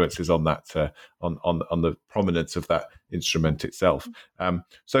different influences on that on the prominence of that instrument itself.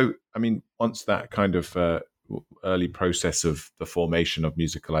 So, I mean, once that kind of early process of the formation of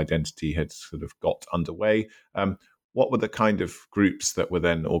musical identity had sort of got underway, what were the kind of groups that were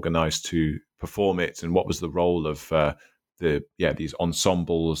then organised to perform it, and what was the role of these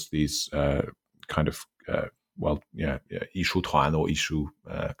ensembles, these kind of ishu tuan or ishu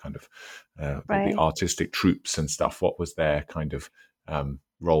kind of the Right. artistic troops and stuff. What was their kind of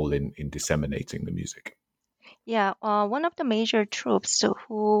role in disseminating the music? Yeah, one of the major troops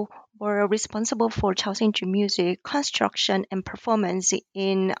who were responsible for Chaosenju music construction and performance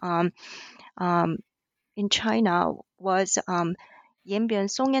um, in China was Yanbian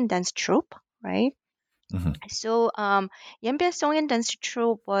Song and Dance Troupe, right? Hmm So Yanbian Song and Dance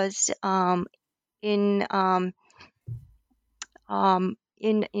Troupe was in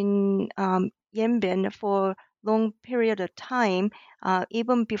Yanbian for long period of time,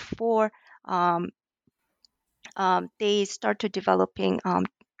 even before um, they started developing,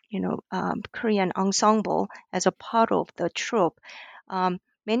 Korean ensemble as a part of the troupe.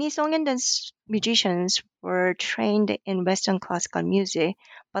 Many song and dance musicians were trained in Western classical music,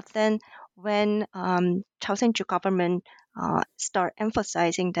 but then when Chosenju government start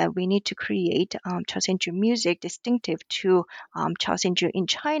emphasizing that we need to create Chosenju music distinctive to Chosenju in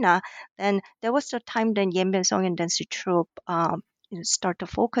China, then there was a time that Yanbian Song and Dance Troupe started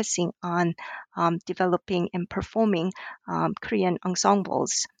focusing on developing and performing Korean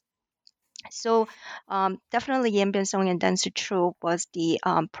ensembles. So definitely Yanbian Song and Dance Troupe was the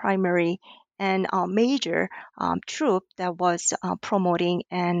primary and major troupe that was promoting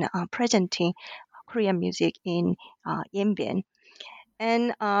and presenting Korean music in Yanbian.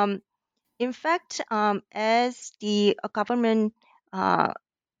 And in fact, as the government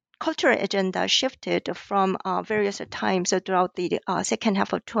cultural agenda shifted from various times throughout the second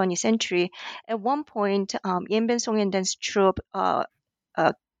half of 20th century. At one point, Yanbian Song and Dance Troupe uh,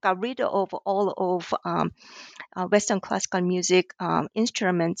 got rid of all of Western classical music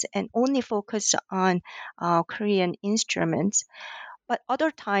instruments and only focused on Korean instruments. But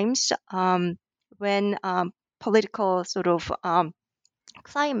other times, when political sort of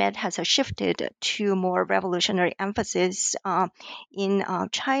climate has shifted to more revolutionary emphasis in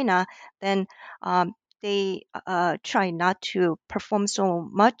China, then they try not to perform so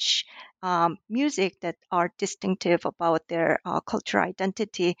much music that are distinctive about their cultural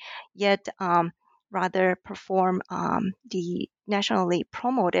identity, yet rather perform the nationally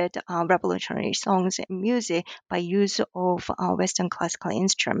promoted revolutionary songs and music by use of Western classical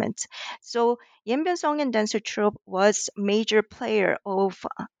instruments. So Yanbian Song and Dance Troupe was major player of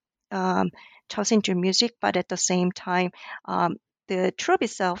um, Chosinju music, but at the same time, the troupe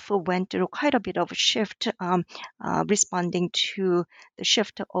itself went through quite a bit of a shift, responding to the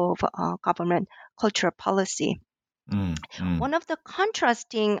shift of government cultural policy. One of the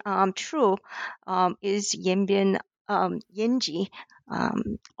contrasting troupe is Yenji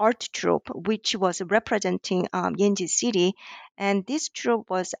art troupe, which was representing Yenji city, and this troupe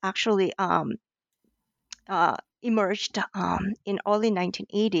was actually emerged in early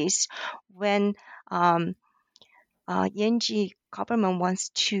 1980s when Yenji government wants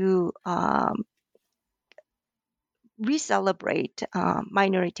to re-celebrate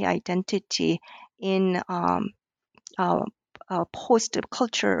minority identity in uh,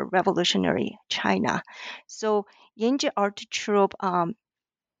 post-culture revolutionary China. So Yenji art troupe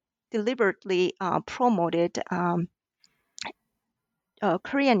deliberately promoted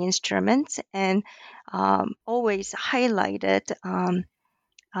Korean instruments and always highlighted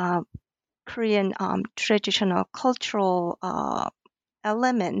uh, Korean traditional cultural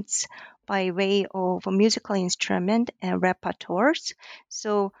elements by way of musical instrument and repertoires.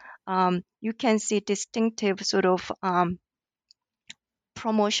 So you can see distinctive sort of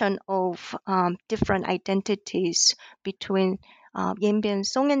promotion of different identities between Yanbian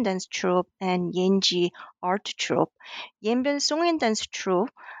Song and Dance Troupe and Yanji Art Troupe. Yanbian Song and Dance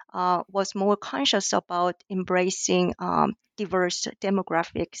Troupe was more conscious about embracing diverse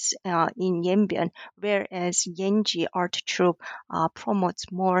demographics in Yanbian, whereas Yanji Art Troupe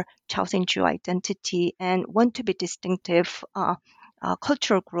promotes more Chaosenju identity and want to be distinctive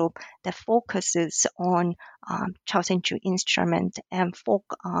cultural group that focuses on Chaosenju instrument and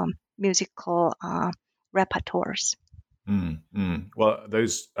folk musical repertoires. Well,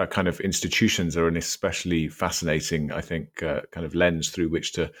 those kind of institutions are an especially fascinating, I think, kind of lens through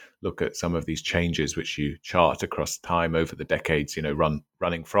which to look at some of these changes which you chart across time over the decades,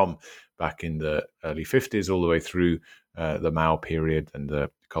 running from back in the early 50s all the way through the Mao period and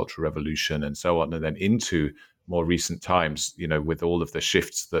the Cultural Revolution and so on, and then into more recent times, with all of the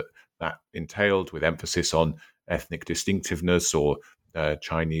shifts that entailed, with emphasis on ethnic distinctiveness or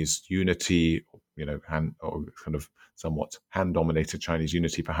Chinese unity, or kind of somewhat hand-dominated Chinese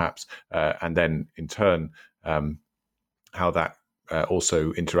unity, perhaps, and then in turn, how that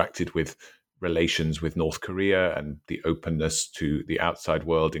also interacted with relations with North Korea and the openness to the outside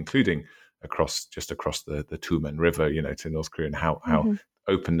world, including across the Tumen River, to North Korea, and how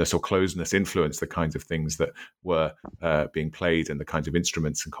Mm-hmm. openness or closeness influenced the kinds of things that were being played and the kinds of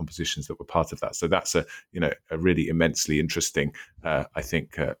instruments and compositions that were part of that. So that's a really immensely interesting, I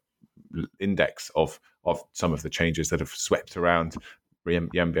think, index of some of the changes that have swept around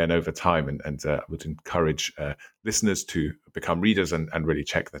Yanbian over time, and would encourage listeners to become readers and really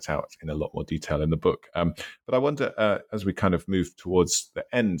check that out in a lot more detail in the book. But I wonder, as we kind of move towards the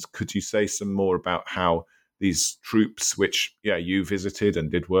end, could you say some more about how these troops, which you visited and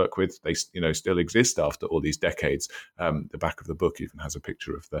did work with, they still exist after all these decades? The back of the book even has a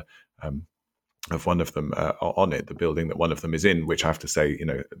picture of one of them on it, the building that one of them is in, which I have to say,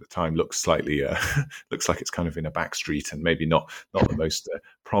 at the time looks slightly looks like it's kind of in a back street and maybe not the most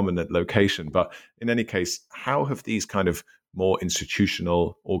prominent location. But in any case, how have these kind of more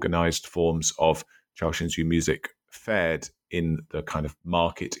institutional, organized forms of Chaoshinju music fared in the kind of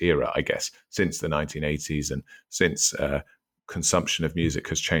market era, I guess, since the 1980s and since consumption of music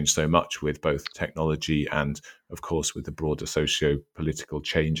has changed so much with both technology and, of course, with the broader socio-political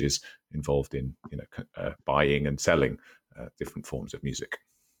changes involved in buying and selling different forms of music?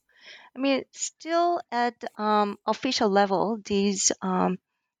 I mean, still at official level, these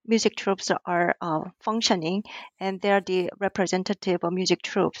music troops are functioning, and they are the representative of music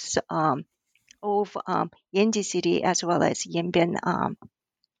troops of Yenji City as well as Yanbian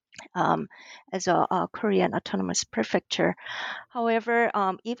um, as a Korean autonomous prefecture. However,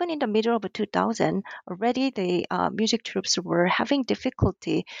 even in the middle of 2000, already the music troops were having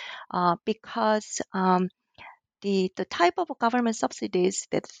difficulty because the type of government subsidies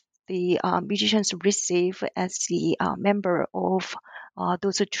that the musicians receive as the member of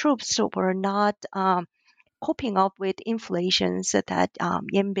those troops were not coping up with inflations that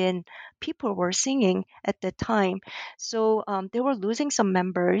Yanbian people were singing at the time. So they were losing some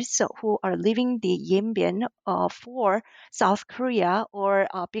members who are leaving the Yanbian for South Korea or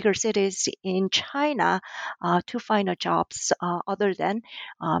bigger cities in China to find a jobs other than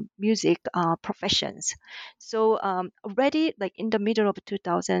music professions. So already like in the middle of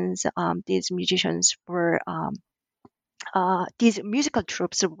 2000s, these musicians were these musical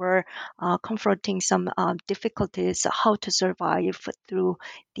troops were confronting some difficulties how to survive through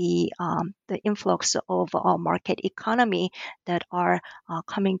the influx of market economy that are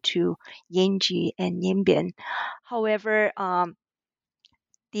coming to Yenji and Yanbian. However,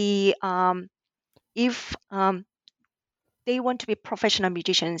 the if they want to be professional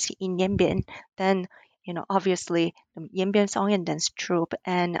musicians in Yanbian, then obviously the Yanbian Song and Dance Troupe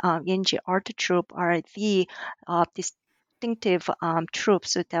and Yanji Art Troupe are the distinctive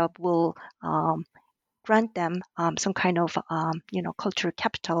troops that will grant them some kind of cultural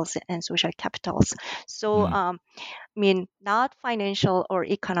capitals and social capitals. So I mean, not financial or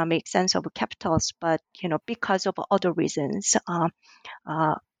economic sense of capitals, but because of other reasons.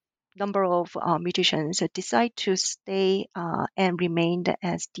 Uh, Number of musicians decide to stay and remained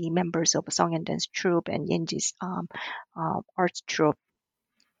as the members of Song and Dance Troupe and Yenji's arts troupe.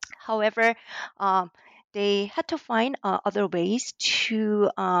 However, um, they had to find other ways to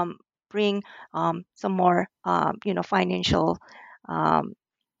bring some more, financial um,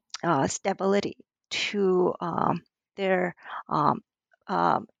 stability to their um,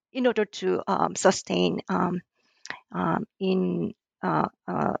 in order to sustain in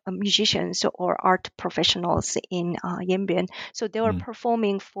musicians or art professionals in Yanbian. So they were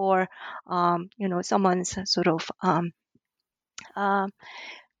performing for, someone's sort of uh,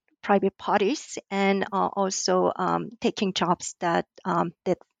 private parties and also taking jobs that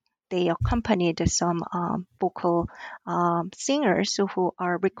they accompanied some vocal singers who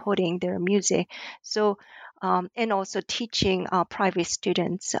are recording their music. So and also teaching private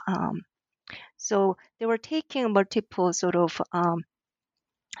students. So they were taking multiple sort of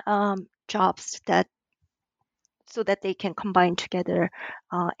jobs that so that they can combine together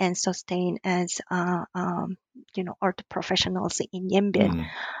and sustain as art professionals in Yanbian.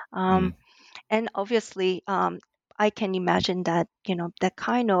 Um, and obviously, I can imagine that that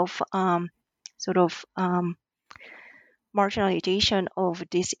kind of sort of marginalization of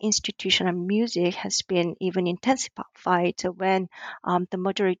this institutional music has been even intensified when the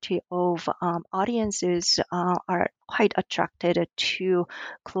majority of audiences are quite attracted to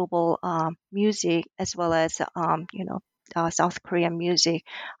global music as well as South Korean music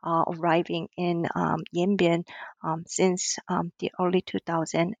arriving in Yanbian since the early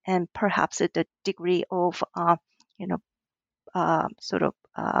 2000s, and perhaps the degree of you know sort of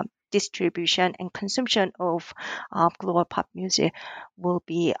distribution and consumption of global pop music will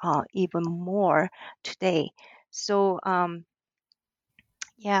be even more today. So,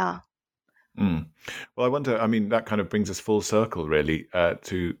 yeah. Well, I wonder, I mean, that kind of brings us full circle, really,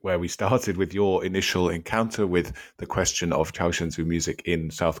 to where we started with your initial encounter with the question of Chaoshenzu music in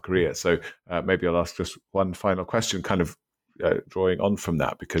South Korea. So maybe I'll ask just one final question, kind of drawing on from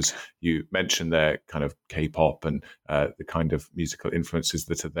that, because you mentioned there kind of K-pop and the kind of musical influences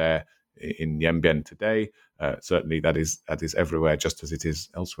that are there in Yanbian today. Certainly that is everywhere, just as it is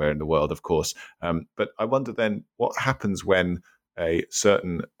elsewhere in the world, of course. But I wonder then, what happens when a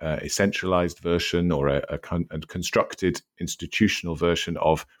certain a centralized version or a constructed institutional version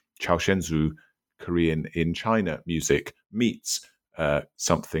of Chaoshenzu Korean in China music meets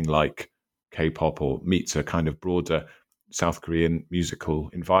something like K-pop, or meets a kind of broader South Korean musical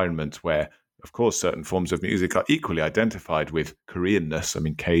environment where, of course, certain forms of music are equally identified with Koreanness. I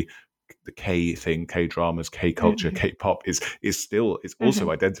mean, the K thing, K dramas, K culture, Mhm. K-pop is also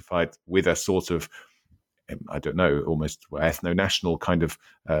Mhm. identified with a sort of, I don't know, almost ethno-national kind of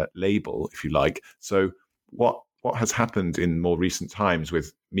label, if you like. So what has happened in more recent times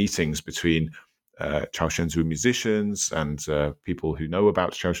with meetings between Chaoshenzu musicians and people who know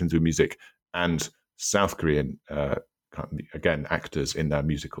about Chaoshenzu music and South Korean, again, actors in their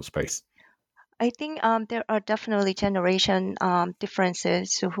musical space? I think there are definitely generation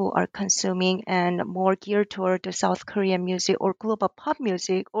differences who are consuming and more geared toward the South Korean music or global pop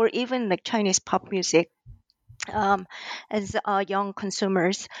music or even like Chinese pop music um, as young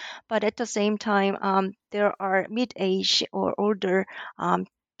consumers. But at the same time, there are mid-age or older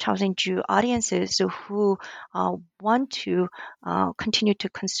Chaosenju audiences who want to continue to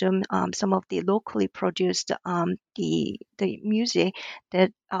consume some of the locally produced the music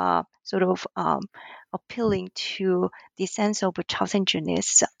that sort of appealing to the sense of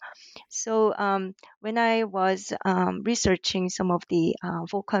Chaosenju-ness. So when I was researching some of the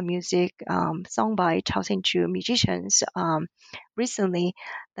vocal music sung by Chaosenju musicians recently,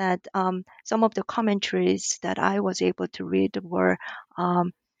 that some of the commentaries that I was able to read were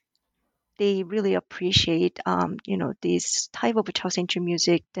um, they really appreciate this type of Chaosenju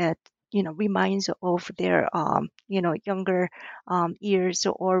music that reminds of their younger years,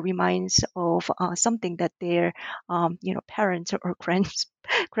 or reminds of something that their parents or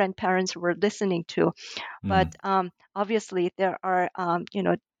grandparents were listening to. But Mm. obviously there are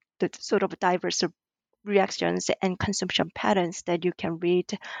the sort of diverse reactions and consumption patterns that you can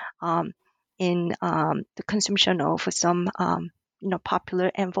read um, in the consumption of some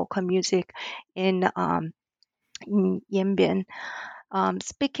popular and vocal music in Yanbian.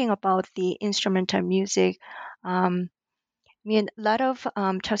 Speaking about the instrumental music, um, I mean, a lot of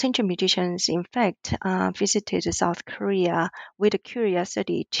Chaosenju musicians, in fact, visited South Korea with a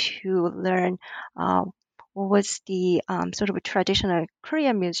curiosity to learn uh, what was the sort of traditional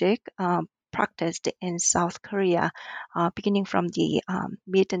Korean music practiced in South Korea, beginning from the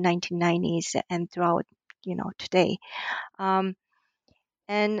mid 1990s and throughout, today. Um,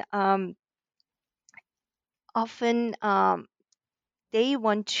 and often they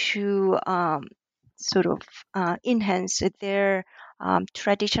want to sort of enhance their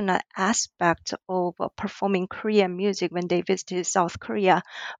traditional aspect of performing Korean music when they visited South Korea.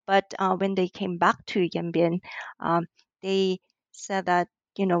 But when they came back to Yanbian, they said that,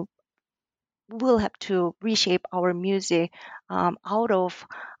 you know, we'll have to reshape our music out of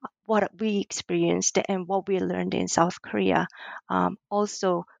what we experienced and what we learned in South Korea.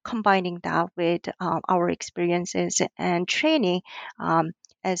 Also combining that with our experiences and training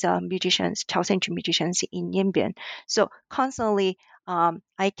as musicians, Chaosenju musicians in Yanbian. So constantly,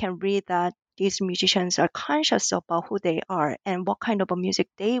 I can read that these musicians are conscious about who they are and what kind of a music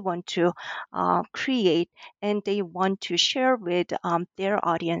they want to create, and they want to share with their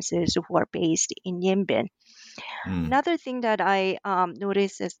audiences who are based in Yanbian. Mm. Another thing that I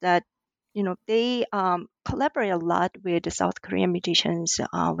noticed is that they collaborate a lot with the South Korean musicians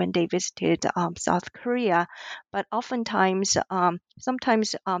when they visited South Korea, but oftentimes,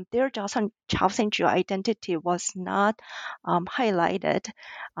 sometimes their Chaosenju identity was not highlighted.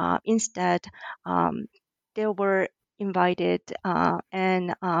 Instead, um, they were invited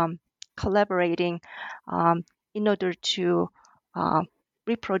and collaborating um, in order to uh,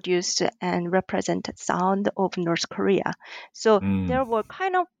 reproduce and represent the sound of North Korea. So Mm. there were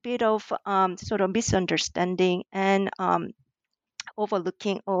kind of bit of sort of misunderstanding and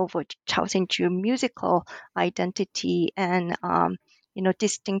overlooking of Chaosenju musical identity and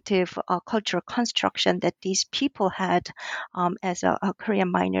distinctive cultural construction that these people had as a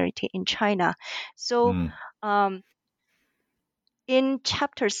Korean minority in China. So Mm. um, in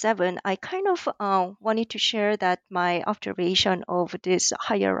chapter 7, I kind of wanted to share that my observation of this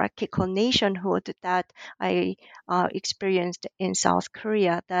hierarchical nationhood that I experienced in South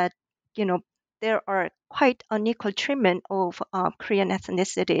Korea, that, you know, there are quite unequal treatment of Korean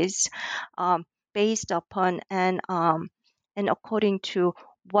ethnicities based upon and according to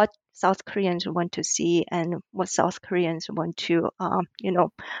what South Koreans want to see and what South Koreans want to,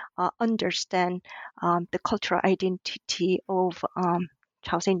 understand the cultural identity of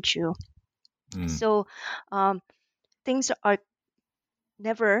Chaosenju. Mm. So um, things are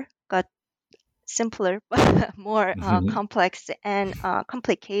never got simpler, but more complex and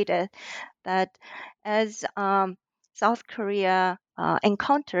complicated. That as South Korea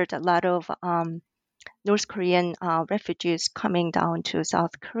encountered a lot of North Korean refugees coming down to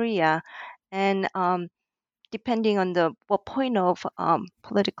South Korea, and depending on the what point of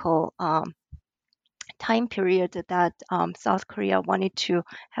political time period that South Korea wanted to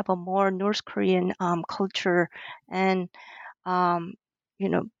have a more North Korean culture and um, you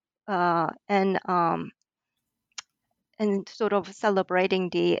know and sort of celebrating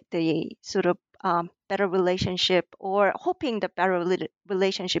the sort of better relationship, or hoping the better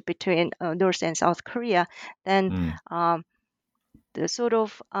relationship between North and South Korea, then Mm. the sort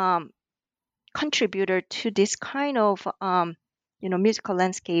of contributor to this kind of musical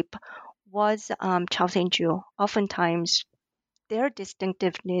landscape was Chaosenju. Oftentimes, their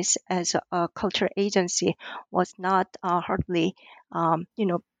distinctiveness as a culture agency was not hardly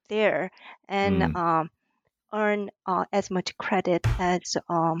there, and Mm. earn as much credit as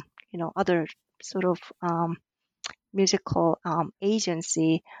other sort of musical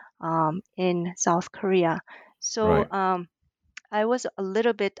agency in South Korea. So Right. I was a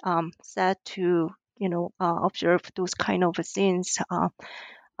little bit sad to observe those kind of scenes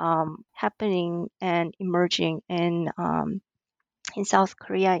happening and emerging in in South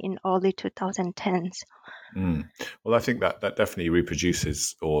Korea in early 2010s. Well, I think that definitely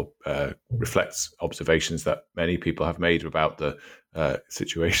reproduces or reflects observations that many people have made about the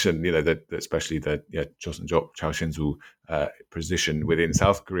situation. That especially the Joseonjok Chaoshinsu position within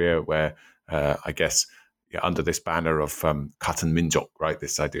South Korea, where I guess under this banner of Katan Minjok, right?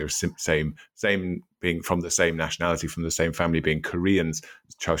 This idea of same being from the same nationality, from the same family, being Koreans.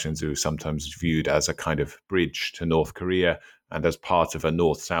 Chaoshinsu is sometimes viewed as a kind of bridge to North Korea and as part of a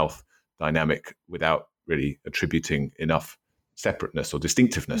North-South dynamic without really attributing enough separateness or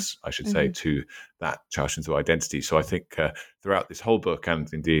distinctiveness, I should say, to that Chaoshinsu identity. So I think throughout this whole book, and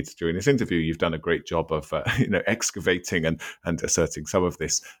indeed during this interview, you've done a great job of excavating and asserting some of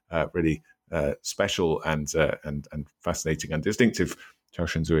this really special and fascinating and distinctive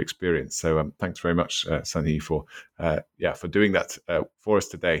Chaoshinsu experience. So thanks very much, Sunhee, for doing that for us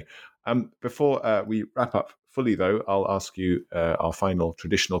today. Before we wrap up fully, though, I'll ask you our final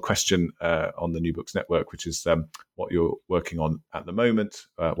traditional question on the New Books Network, which is what you're working on at the moment,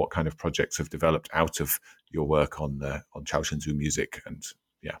 what kind of projects have developed out of your work on Chaoshinsu music, and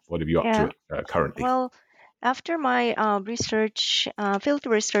what have you up to currently? Well, after my field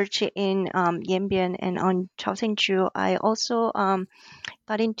research in Yanbian and on Chaosengju, I also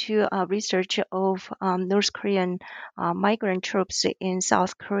got into research of North Korean migrant troops in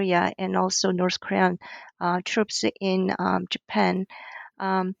South Korea and also North Korean troops in Japan.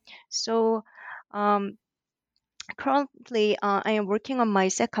 So currently, I am working on my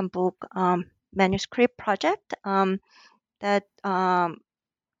second book manuscript project that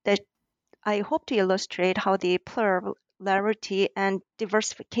that I hope to illustrate how the plurality and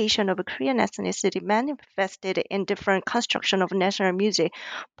diversification of Korean ethnicity manifested in different construction of national music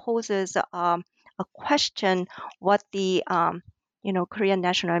poses a question what the Korean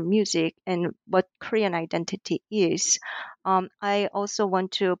national music and what Korean identity is. I also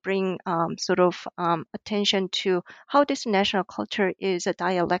want to bring attention to how this national culture is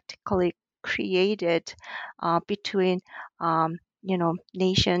dialectically created between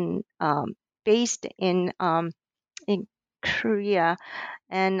nation based in Korea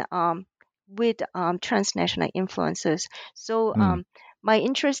and with transnational influences. So my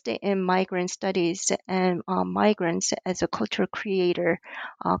interest in migrant studies and migrants as a cultural creator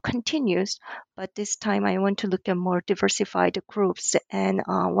continues, but this time I want to look at more diversified groups and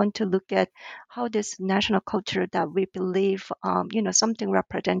want to look at how this national culture that we believe, something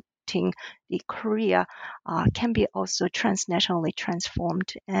representing the Korea can be also transnationally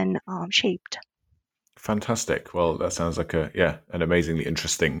transformed and shaped. Fantastic. Well, that sounds like an amazingly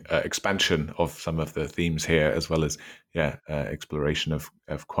interesting expansion of some of the themes here, as well as exploration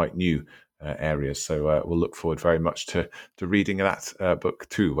of quite new areas. So we'll look forward very much to reading that book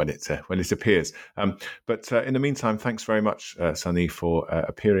too when it appears. But in the meantime, thanks very much, Sunhee, for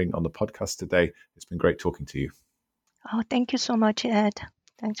appearing on the podcast today. It's been great talking to you. Oh, thank you so much, Ed.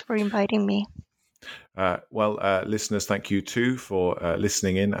 Thanks for inviting me. Listeners, thank you too for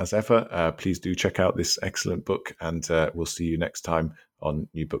listening in as ever. Please do check out this excellent book, and we'll see you next time on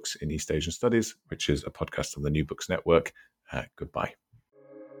New Books in East Asian Studies, which is a podcast on the New Books Network. Goodbye.